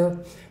square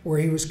where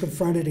he was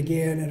confronted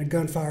again, and a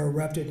gunfire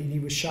erupted, and he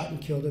was shot and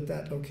killed at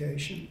that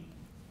location.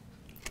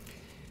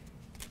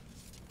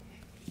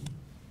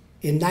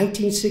 In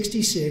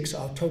 1966,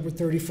 October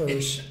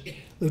 31st,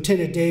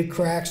 Lieutenant Dave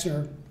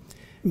Kraxner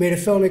made a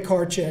felony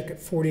car check at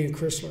 40 and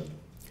Chrysler.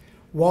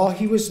 While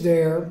he was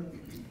there,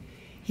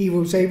 he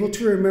was able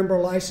to remember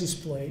a license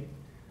plate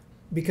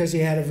because he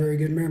had a very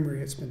good memory,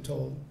 it's been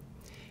told.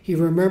 He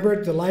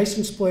remembered the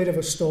license plate of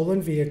a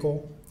stolen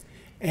vehicle,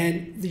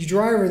 and the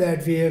driver of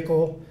that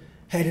vehicle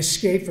had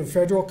escaped from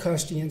federal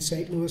custody in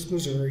St. Louis,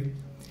 Missouri.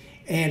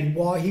 And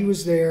while he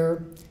was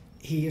there,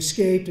 he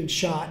escaped and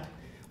shot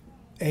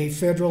a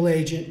federal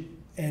agent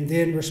and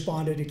then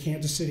responded to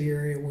Kansas City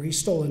area where he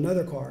stole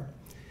another car.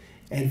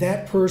 And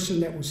that person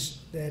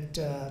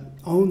that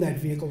owned that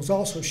vehicle was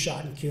also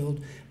shot and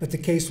killed, but the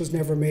case was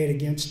never made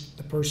against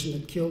the person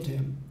that killed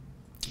him.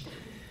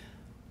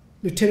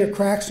 Lieutenant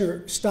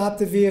Kraxner stopped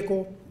the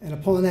vehicle, and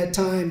upon that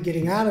time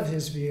getting out of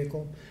his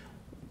vehicle,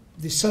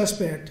 the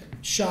suspect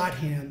shot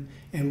him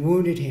and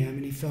wounded him,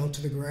 and he fell to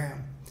the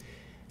ground.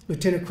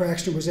 Lieutenant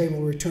Kraxner was able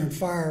to return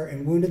fire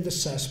and wounded the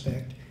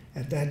suspect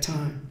at that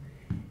time.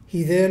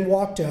 He then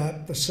walked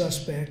up the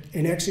suspect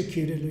and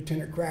executed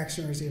Lieutenant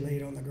Kraxner as he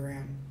laid on the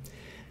ground.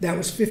 That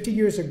was 50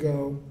 years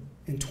ago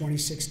in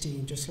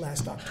 2016, just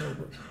last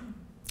October.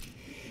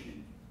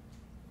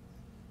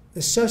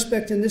 The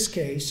suspect in this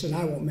case, and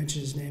I won't mention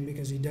his name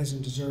because he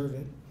doesn't deserve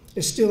it,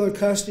 is still in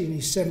custody, and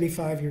he's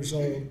 75 years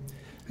old.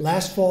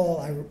 Last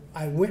fall,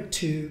 I went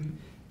to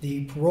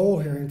the parole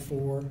hearing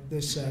for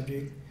this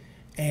subject,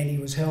 and he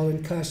was held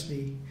in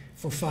custody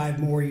for 5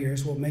 more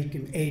years. We'll make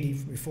him 80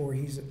 before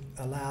he's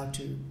allowed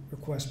to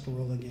request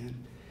parole again.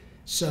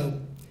 So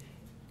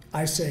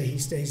I say he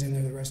stays in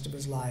there the rest of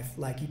his life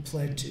like he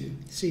pled to.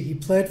 See, he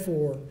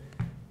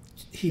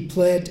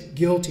pled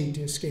guilty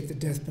to escape the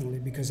death penalty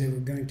because they were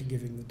going to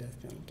give him the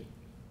death penalty.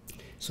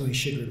 So he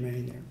should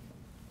remain there.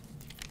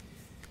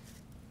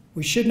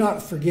 We should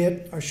not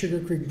forget our Sugar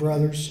Creek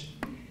brothers.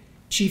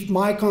 Chief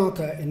Mike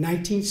Onka in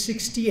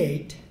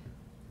 1968,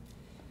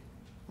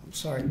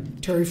 Officer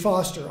Terry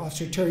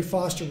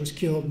Foster was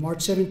killed March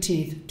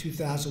 17th,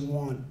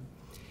 2001.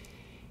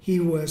 He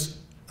was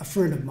a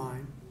friend of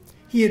mine.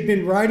 He had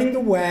been riding the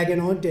wagon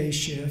on day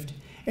shift,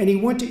 and he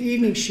went to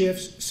evening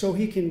shifts so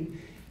he can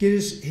get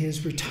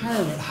his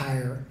retirement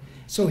higher.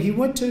 So he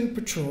went to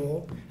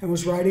patrol and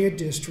was riding a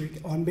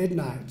district on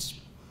midnights.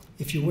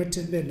 If you went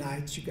to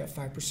midnights, you got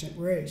 5%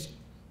 raise.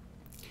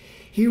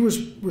 He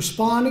was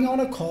responding on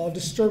a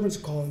disturbance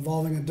call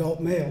involving adult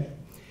male.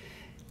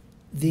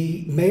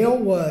 The male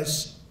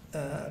was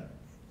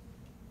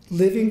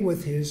living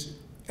with his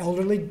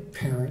elderly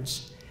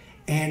parents,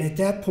 and at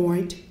that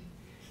point,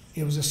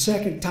 it was a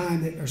second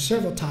time or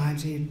several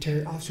times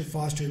Officer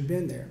Foster had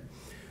been there.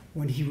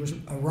 When he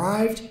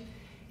arrived,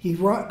 he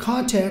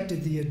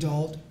contacted the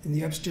adult in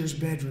the upstairs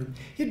bedroom.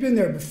 He'd been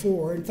there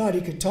before and thought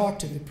he could talk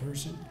to the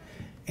person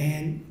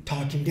and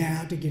talk him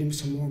down to get him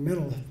some more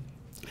mental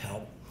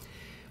help.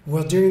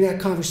 Well, during that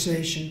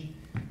conversation,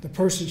 the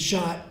person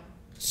shot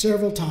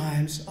several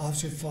times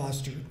Officer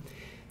Foster.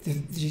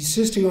 The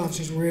assisting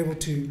officers were able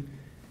to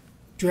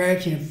drag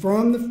him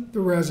from the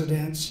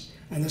residence,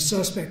 and the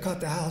suspect caught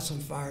the house on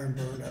fire and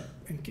burned up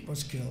and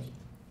was killed.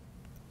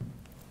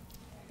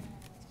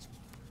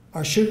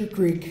 Our Sugar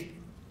Creek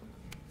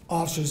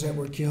officers that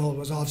were killed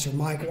was Officer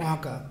Mike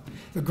Onka,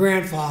 the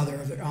grandfather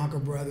of the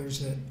Onka brothers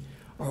that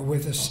are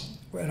with us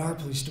at our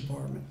police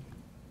department.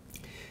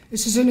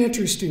 This is an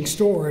interesting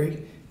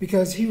story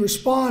because he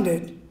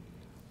responded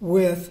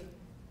with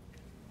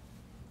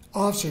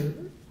Officer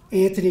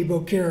Anthony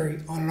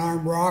Bocari on an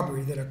armed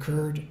robbery that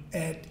occurred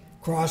at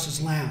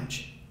Cross's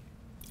Lounge.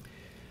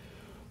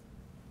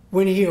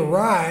 When he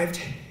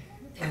arrived,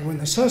 or when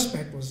the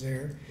suspect was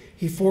there,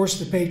 he forced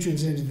the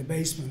patrons into the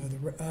basement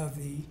of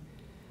the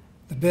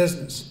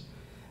business.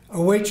 A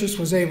waitress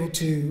was able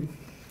to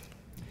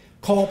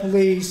call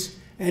police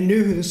and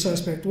knew who the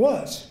suspect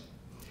was.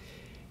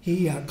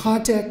 He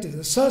contacted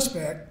the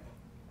suspect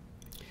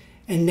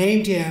and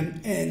named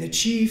him, and the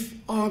Chief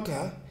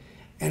Onka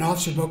and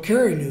Officer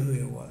Bocari knew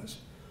who it was.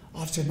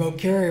 Officer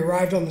Bocari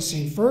arrived on the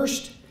scene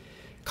first,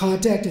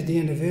 contacted the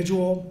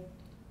individual,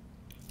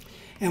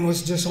 and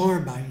was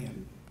disarmed by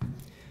him.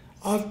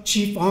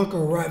 Chief Onka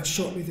arrived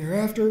shortly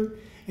thereafter,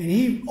 and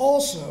he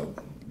also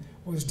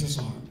was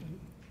disarmed.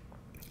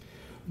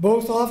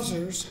 Both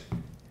officers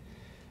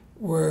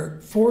were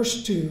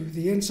forced to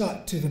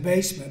the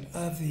basement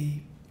of the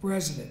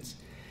residence.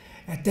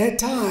 At that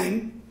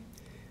time,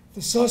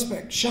 the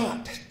suspect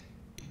shot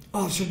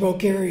Officer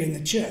Bocari in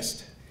the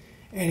chest,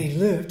 and he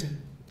lived.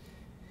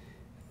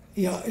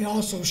 He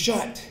also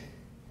shot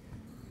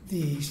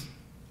the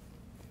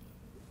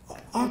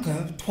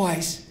Onka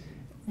twice,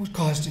 which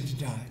caused him to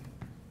die.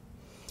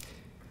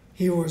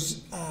 He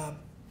was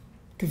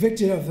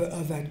convicted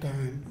of that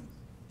crime.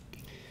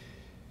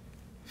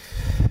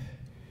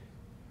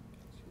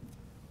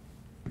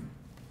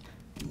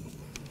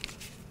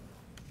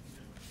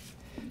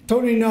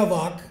 Tony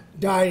Novak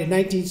died in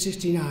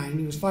 1969.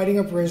 He was fighting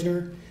a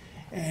prisoner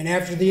And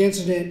after the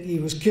incident, he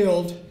was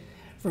killed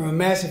from a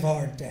massive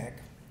heart attack.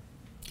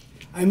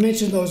 I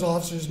mentioned those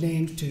officers'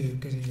 names too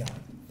because he died.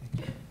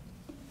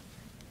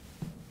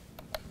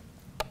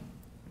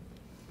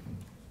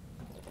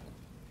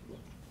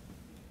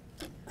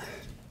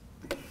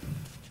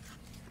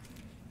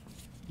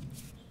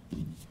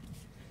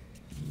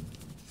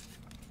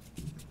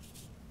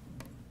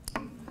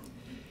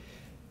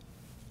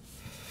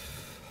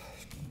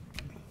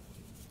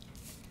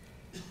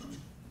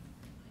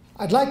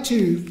 I'd like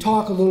to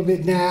talk a little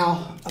bit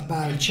now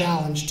about a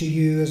challenge to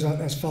you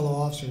as fellow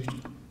officers.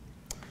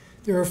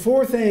 There are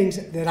 4 things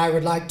that I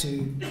would like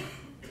to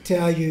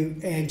tell you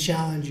and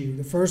challenge you.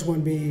 The first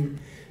one being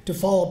to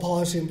follow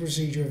policy and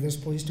procedure of this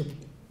police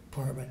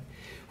department.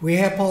 We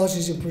have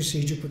policies and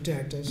procedure to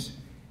protect us,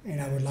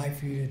 and I would like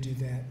for you to do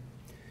that.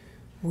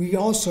 We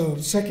also,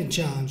 second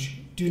challenge,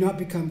 do not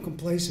become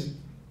complacent.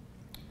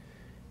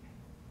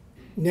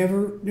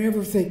 Never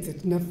think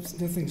that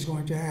nothing's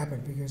going to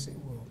happen, because it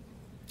will.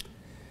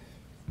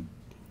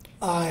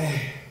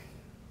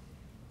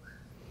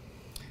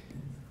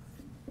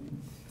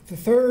 The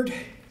third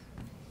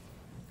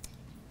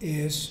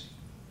is,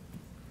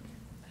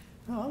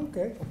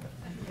 okay.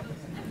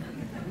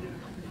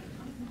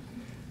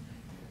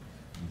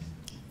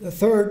 The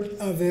third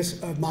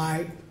of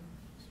my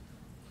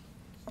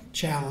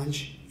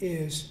challenge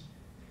is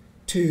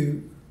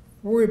to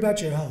worry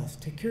about your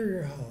health. Take care of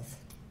your health.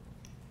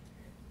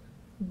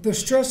 The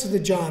stress of the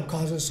job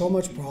causes so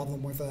much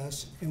problem with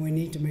us, and we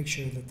need to make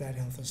sure that that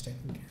health is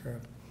taken care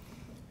of.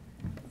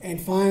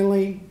 And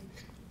finally,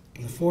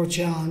 the 4th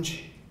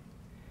challenge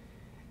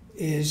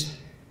is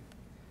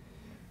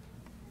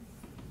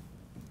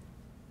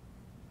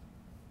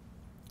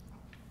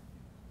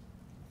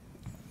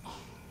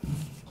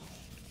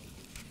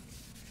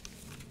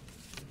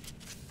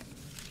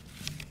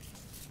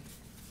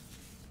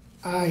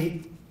I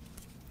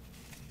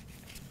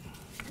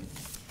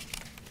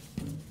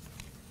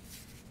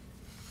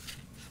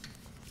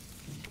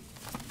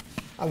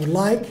would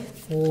like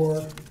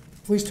for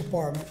police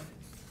department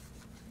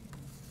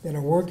that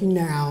are working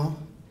now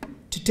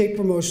to take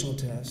promotional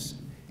tests.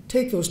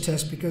 Take those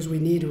tests because we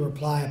need to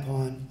rely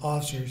upon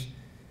officers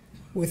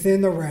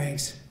within the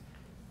ranks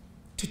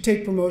to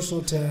take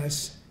promotional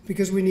tests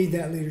because we need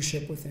that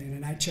leadership within,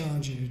 and I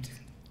challenge you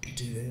to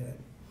do that.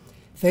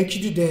 Thank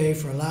you today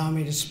for allowing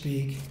me to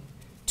speak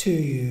to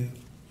you,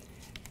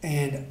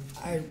 and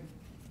I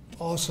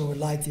also would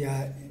like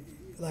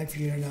for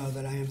you to know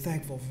that I am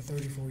thankful for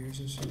 34 years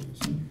of service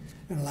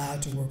and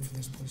allowed to work for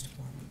this police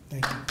department.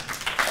 Thank you.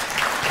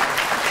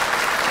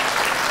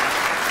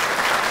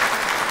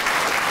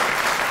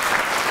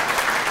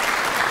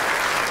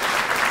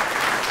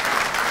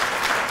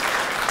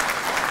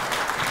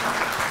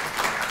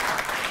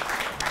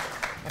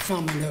 I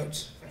found my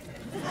notes.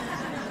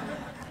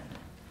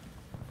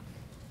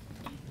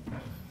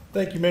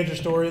 Thank you, Major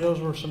Story. Those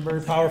were some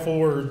very powerful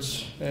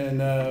words and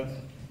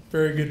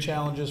very good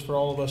challenges for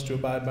all of us to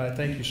abide by.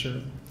 Thank you,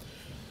 sir.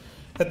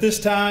 At this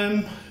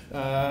time,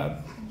 I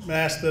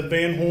ask the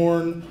Van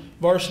Horn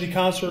Varsity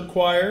Concert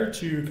Choir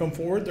to come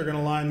forward. They're going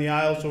to line the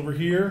aisles over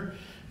here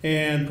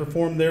and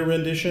perform their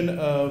rendition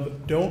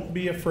of Don't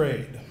Be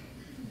Afraid.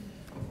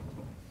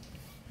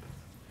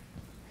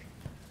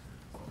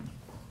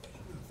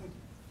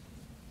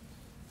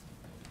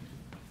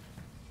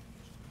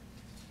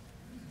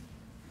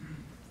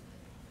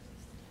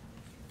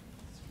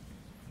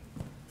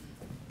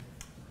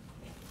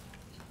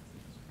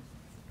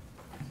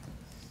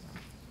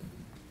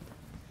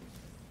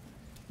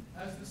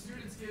 As the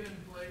students get in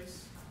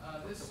place,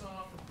 this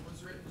song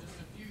was written just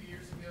a few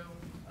years ago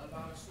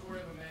about a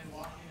story of a man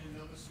walking in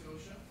Nova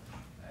Scotia,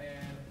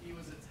 and he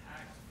was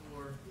attacked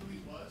for who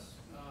he was,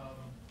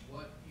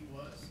 what he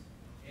was,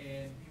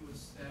 and he was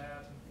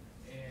stabbed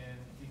and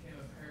became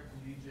a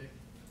paraplegic.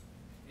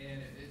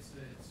 And it's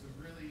a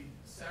really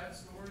sad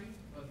story,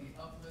 but the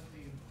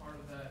uplifting part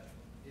of that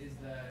is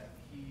that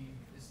he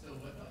is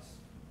still with us,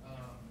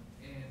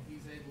 and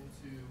he's able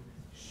to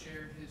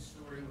share his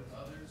story with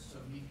others so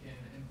he can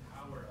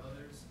empower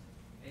others.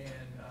 And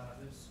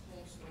this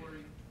whole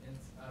story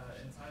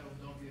entitled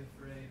Don't Be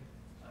Afraid,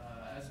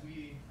 as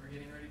we are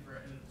getting ready for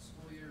our end of the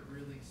school year,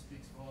 really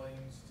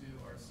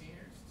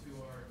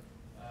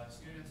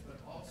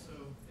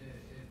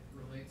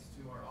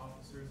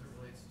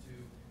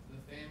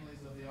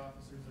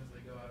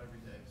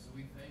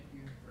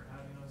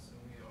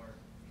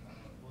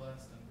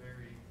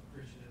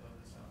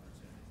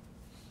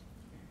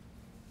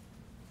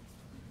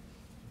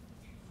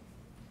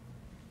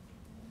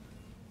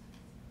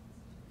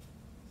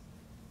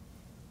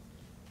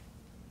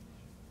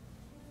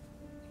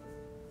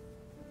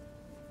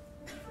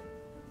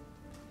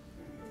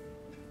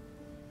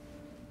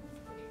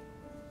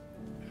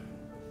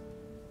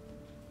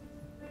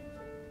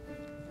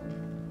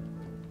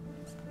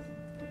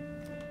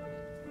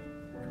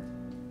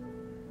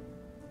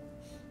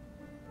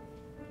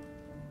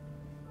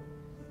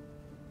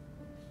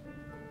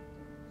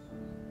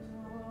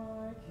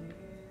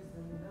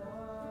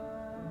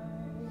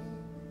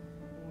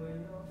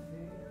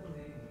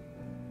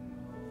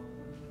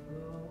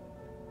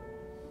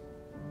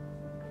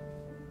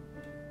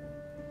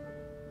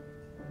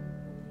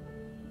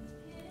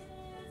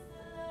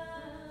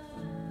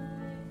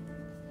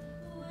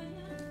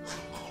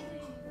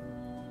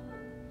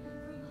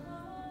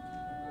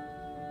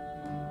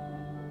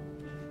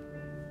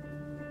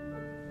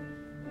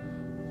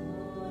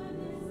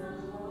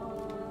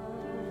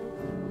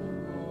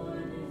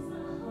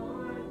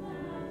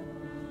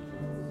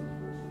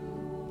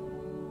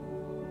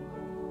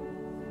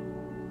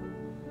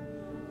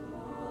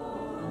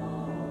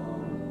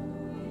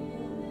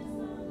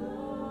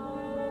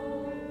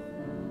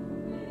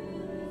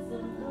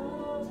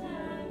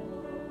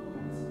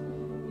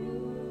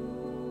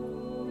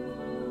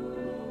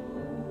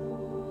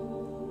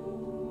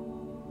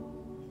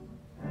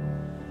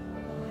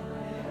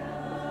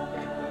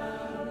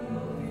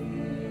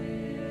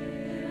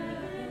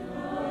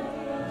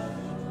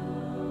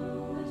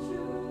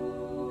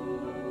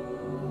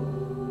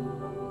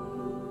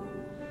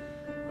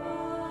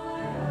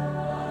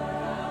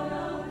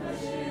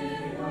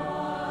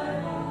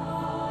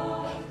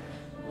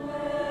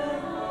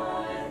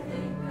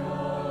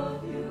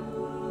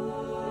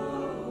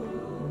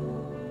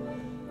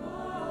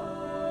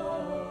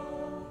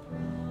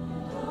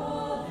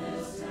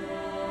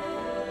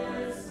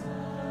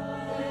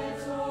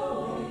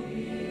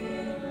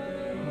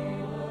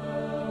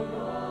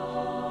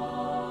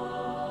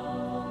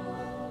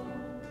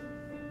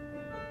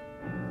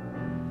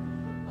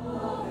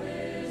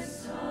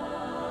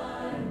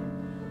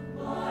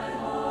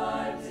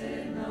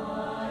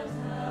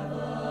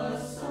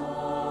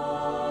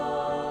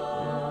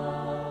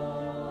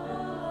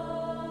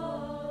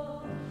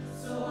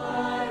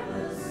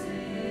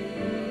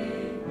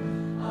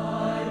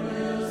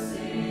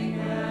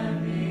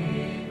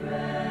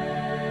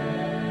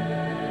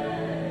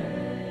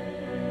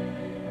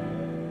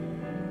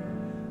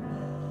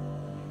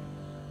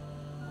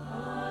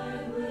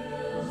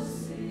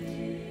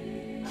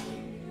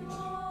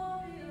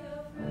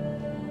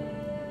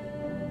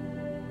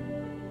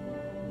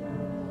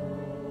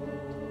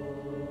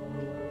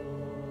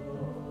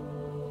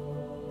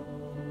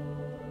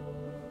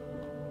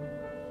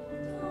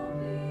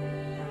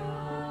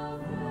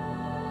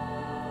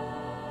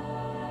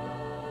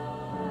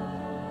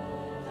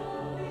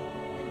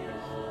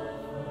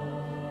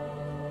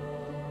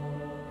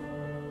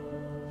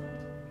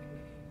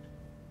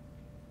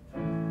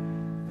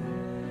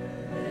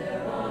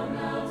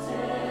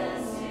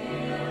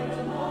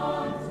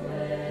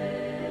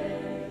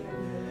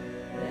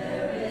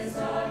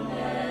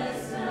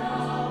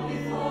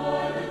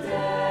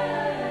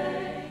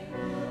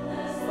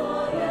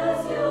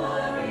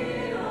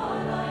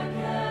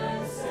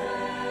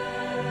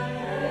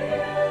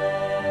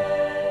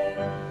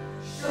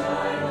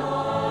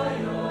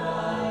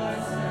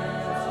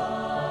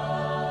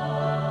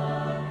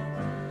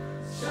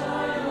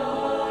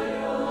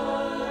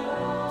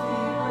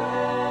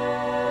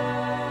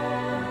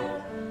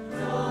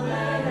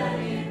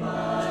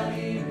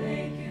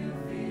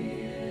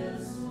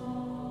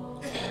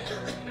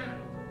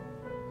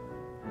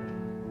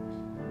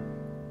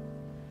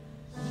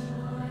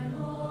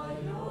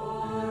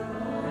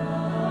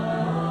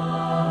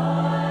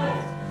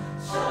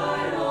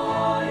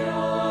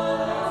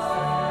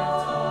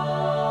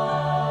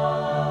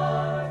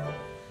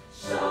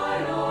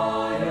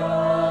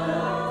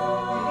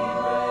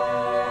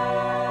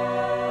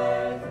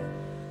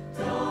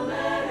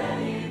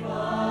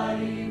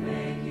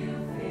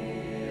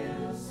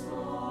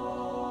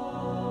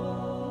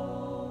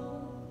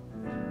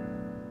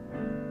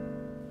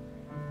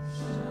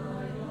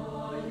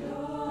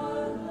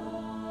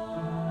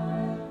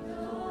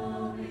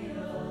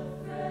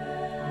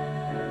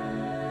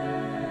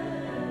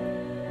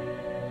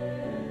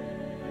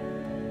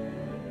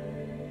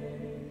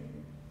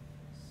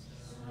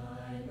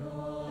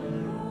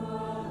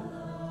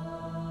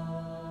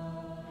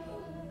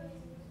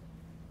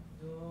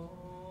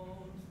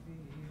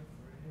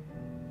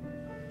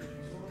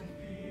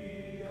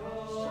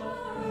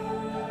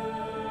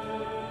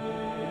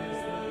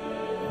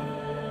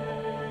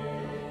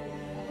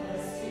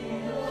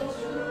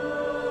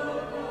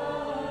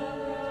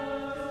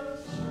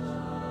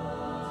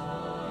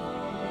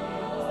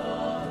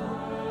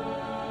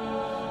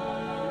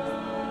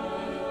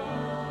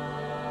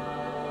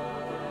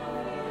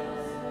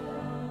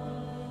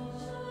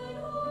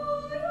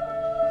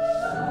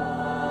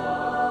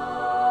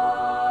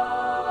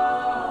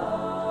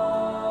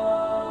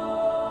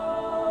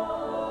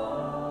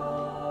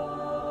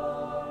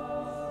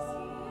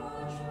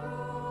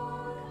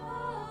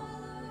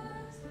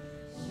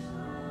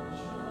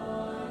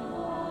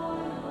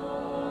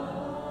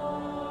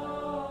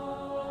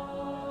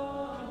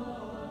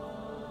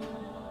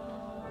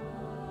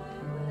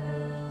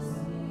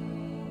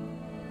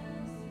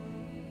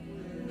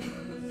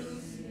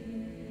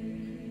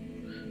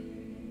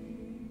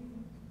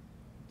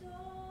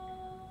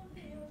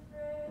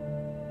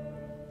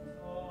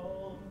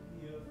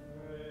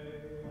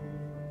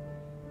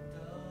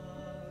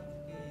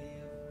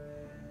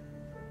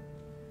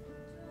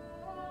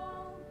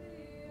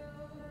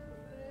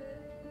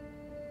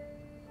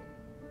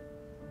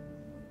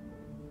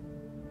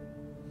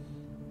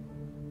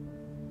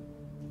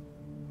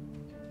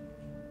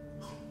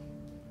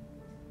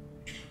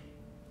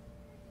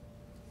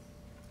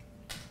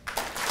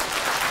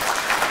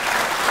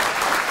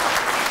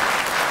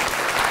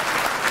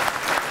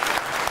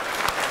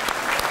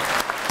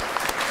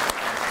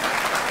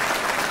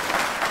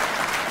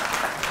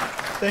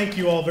Thank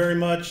you all very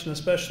much, and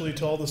especially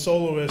to all the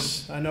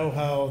soloists. I know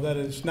how that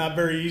is not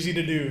very easy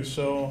to do,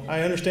 so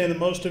I understand that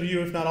most of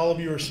you, if not all of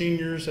you, are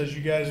seniors as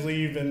you guys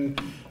leave,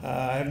 and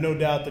I have no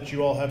doubt that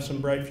you all have some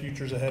bright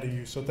futures ahead of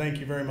you, so thank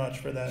you very much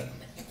for that.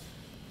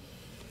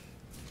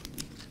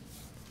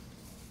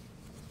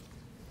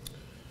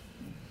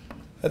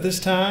 At this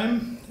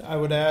time, I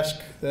would ask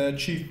that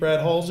Chief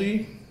Brad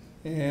Halsey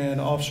and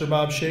Officer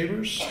Bob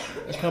Shavers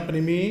accompany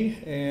me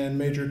and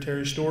Major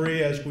Terry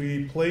Story as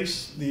we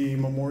place the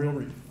memorial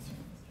wreath.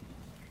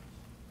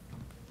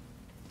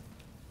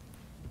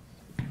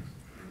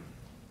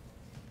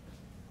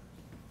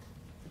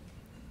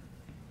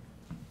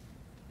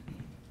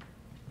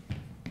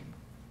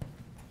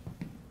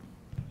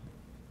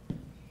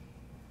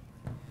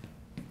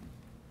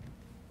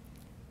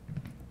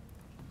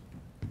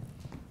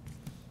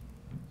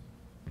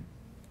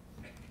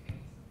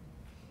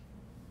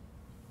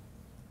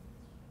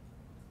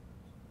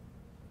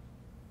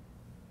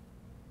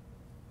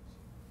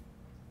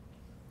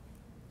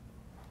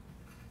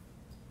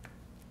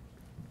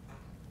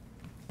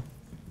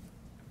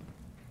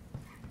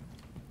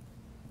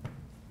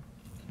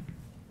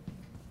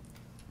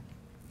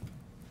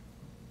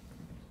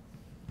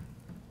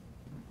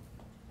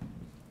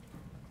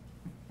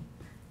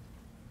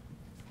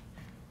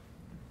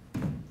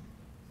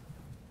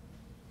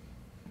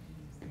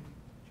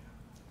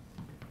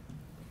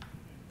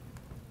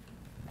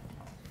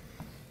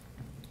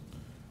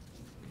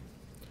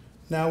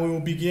 Now we will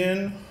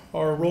begin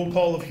our roll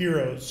call of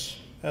heroes.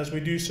 As we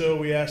do so,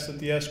 we ask that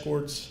the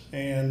escorts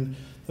and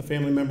the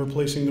family member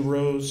placing the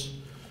rose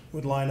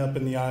would line up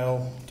in the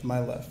aisle to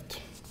my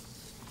left.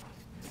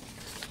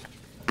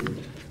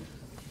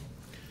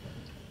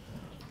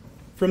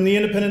 From the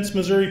Independence,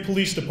 Missouri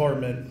Police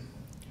Department,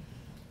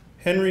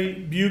 Henry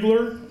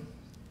Bugler,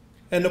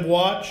 end of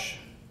watch,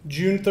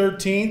 June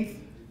 13th,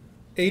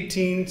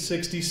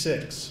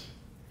 1866.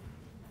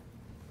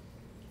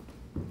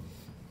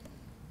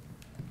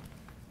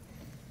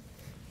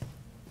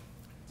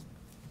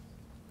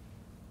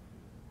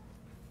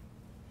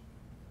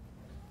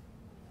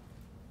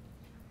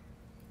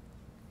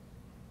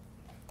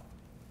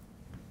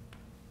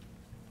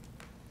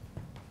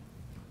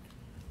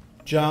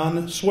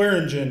 John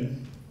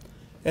Swearingen,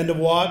 end of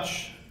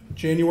watch,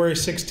 January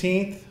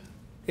 16th,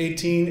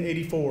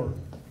 1884.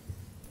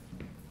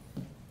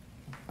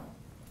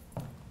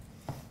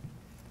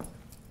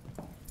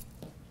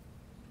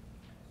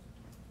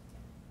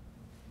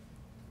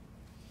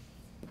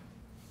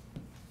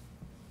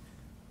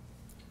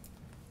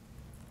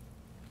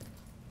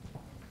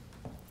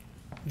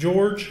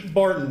 George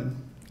Barton,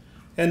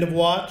 end of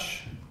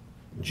watch,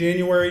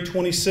 January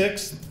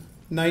 26th,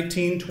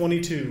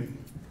 1922.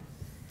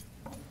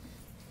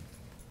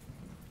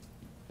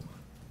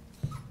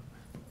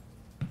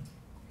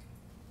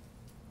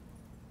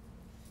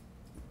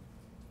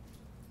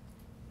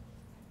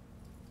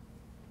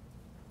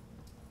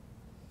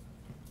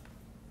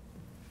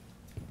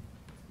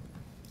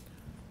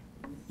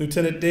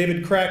 Lieutenant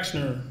David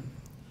Craxner,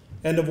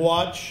 end of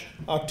watch,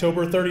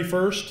 October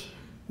 31st,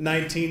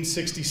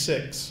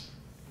 1966.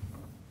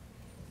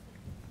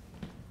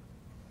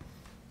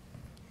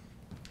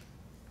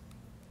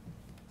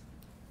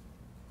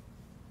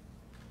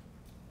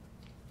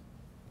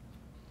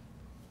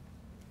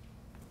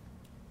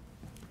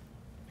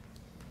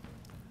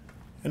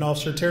 And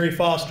Officer Terry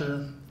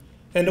Foster,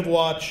 end of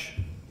watch,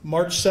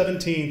 March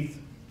 17th,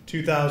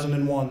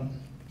 2001.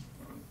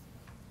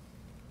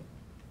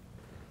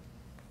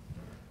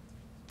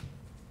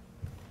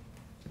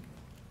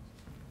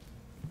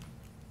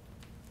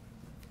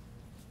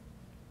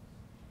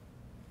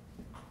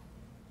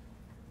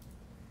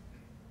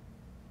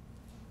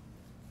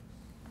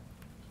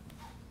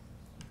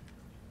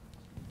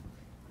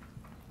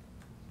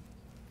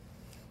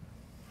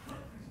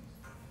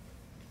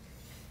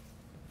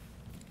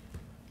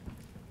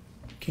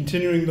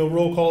 Continuing the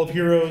roll call of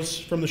heroes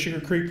from the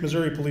Sugar Creek,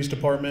 Missouri Police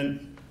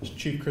Department, is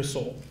Chief Chris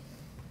Soule.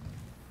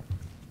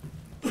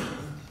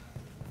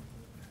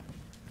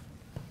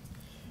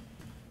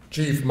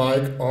 Chief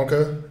Mike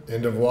Onka,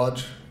 end of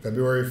watch,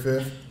 February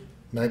 5th,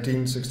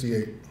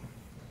 1968.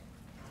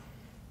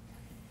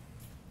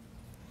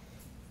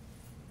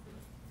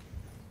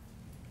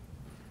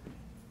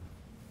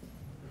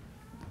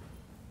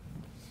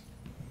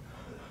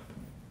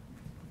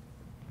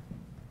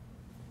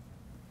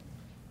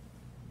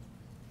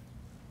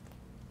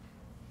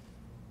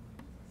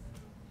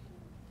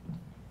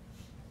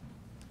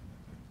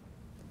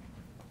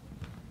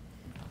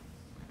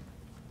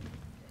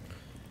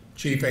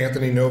 Chief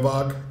Anthony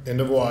Novak,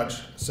 end of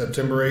watch,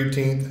 September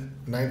 18th,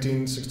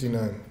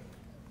 1969.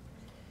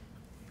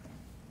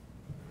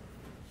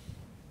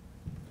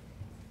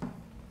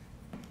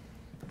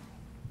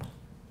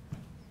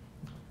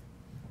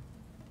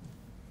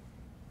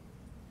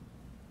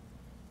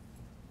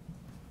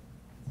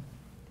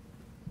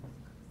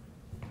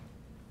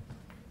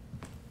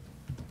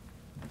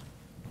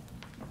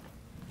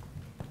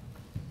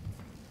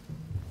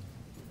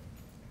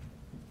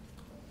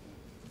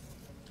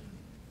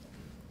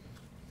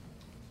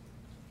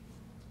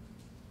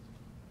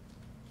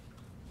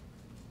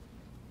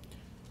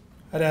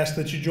 I'd ask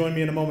that you join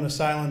me in a moment of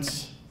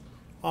silence,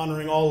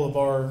 honoring all of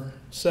our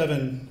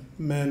 7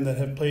 men that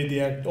have paid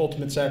the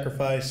ultimate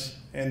sacrifice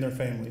and their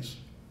families.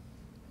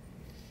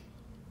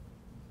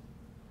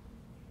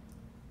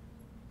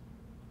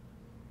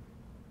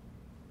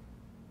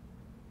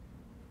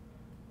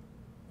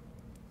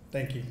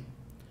 Thank you.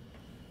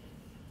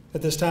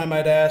 At this time,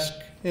 I'd ask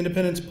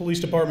Independence Police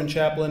Department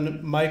Chaplain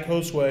Mike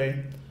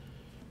Josue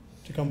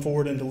to come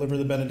forward and deliver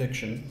the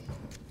benediction.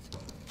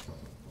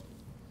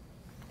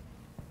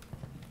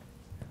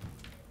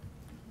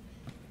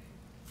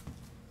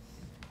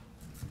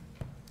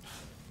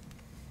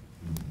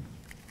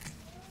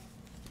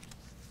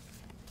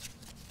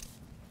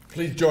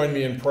 Please join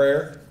me in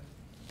prayer.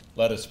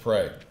 Let us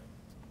pray.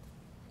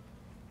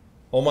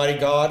 Almighty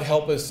God,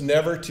 help us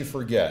never to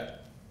forget.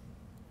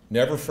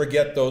 Never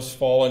forget those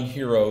fallen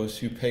heroes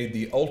who paid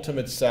the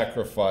ultimate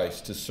sacrifice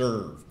to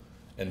serve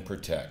and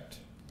protect.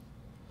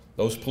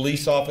 Those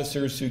police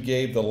officers who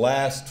gave the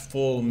last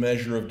full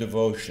measure of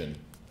devotion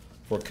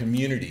for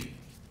community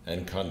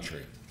and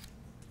country.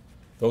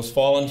 Those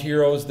fallen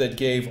heroes that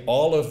gave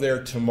all of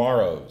their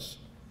tomorrows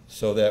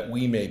so that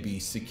we may be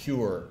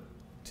secure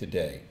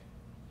today.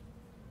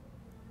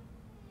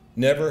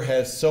 Never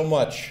has so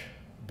much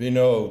been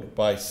owed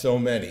by so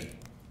many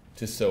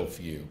to so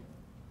few.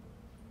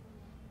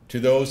 To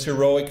those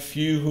heroic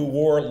few who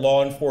wore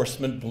law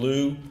enforcement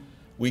blue,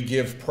 we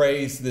give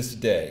praise this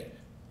day.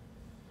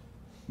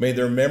 May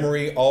their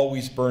memory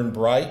always burn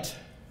bright.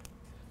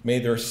 May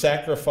their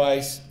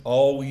sacrifice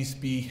always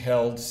be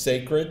held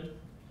sacred.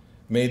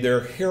 May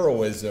their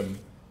heroism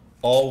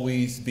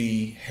always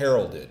be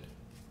heralded.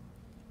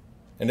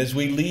 And as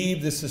we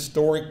leave this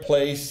historic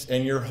place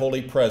and your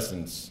holy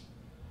presence,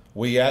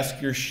 we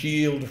ask your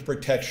shield of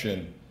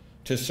protection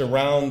to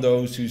surround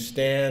those who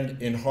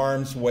stand in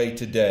harm's way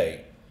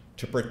today,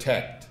 to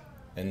protect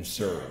and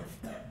serve.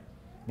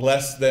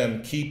 Bless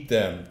them, keep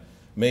them,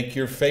 make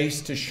your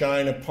face to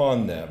shine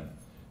upon them,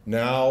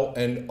 now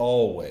and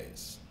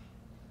always.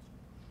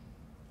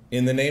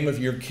 In the name of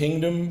your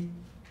kingdom,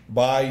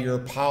 by your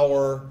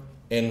power,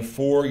 and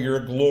for your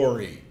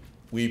glory,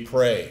 we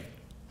pray.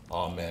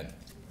 Amen.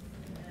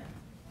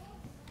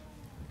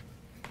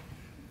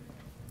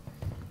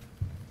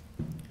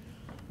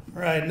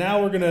 All right, now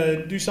we're going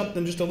to do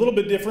something just a little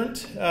bit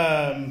different.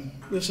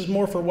 This is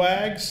more for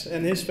Wags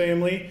and his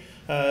family.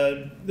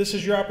 This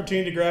is your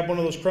opportunity to grab one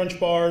of those Crunch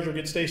Bars or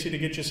get Stacy to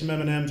get you some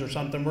M&Ms or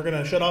something. We're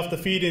going to shut off the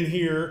feed in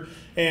here,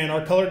 and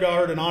our color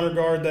guard and honor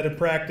guard that have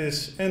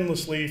practiced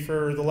endlessly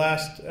for the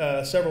last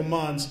several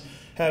months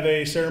have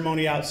a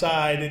ceremony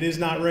outside. It is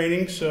not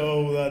raining,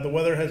 so the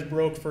weather has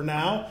broke for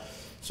now.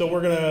 So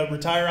we're going to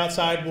retire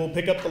outside. We'll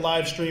pick up the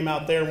live stream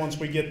out there once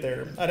we get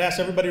there. I'd ask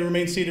everybody to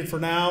remain seated for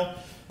now.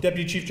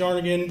 Deputy Chief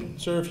Jarnigan,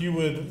 sir, if you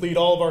would lead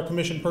all of our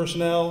commissioned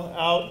personnel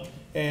out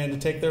and to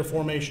take their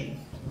formation.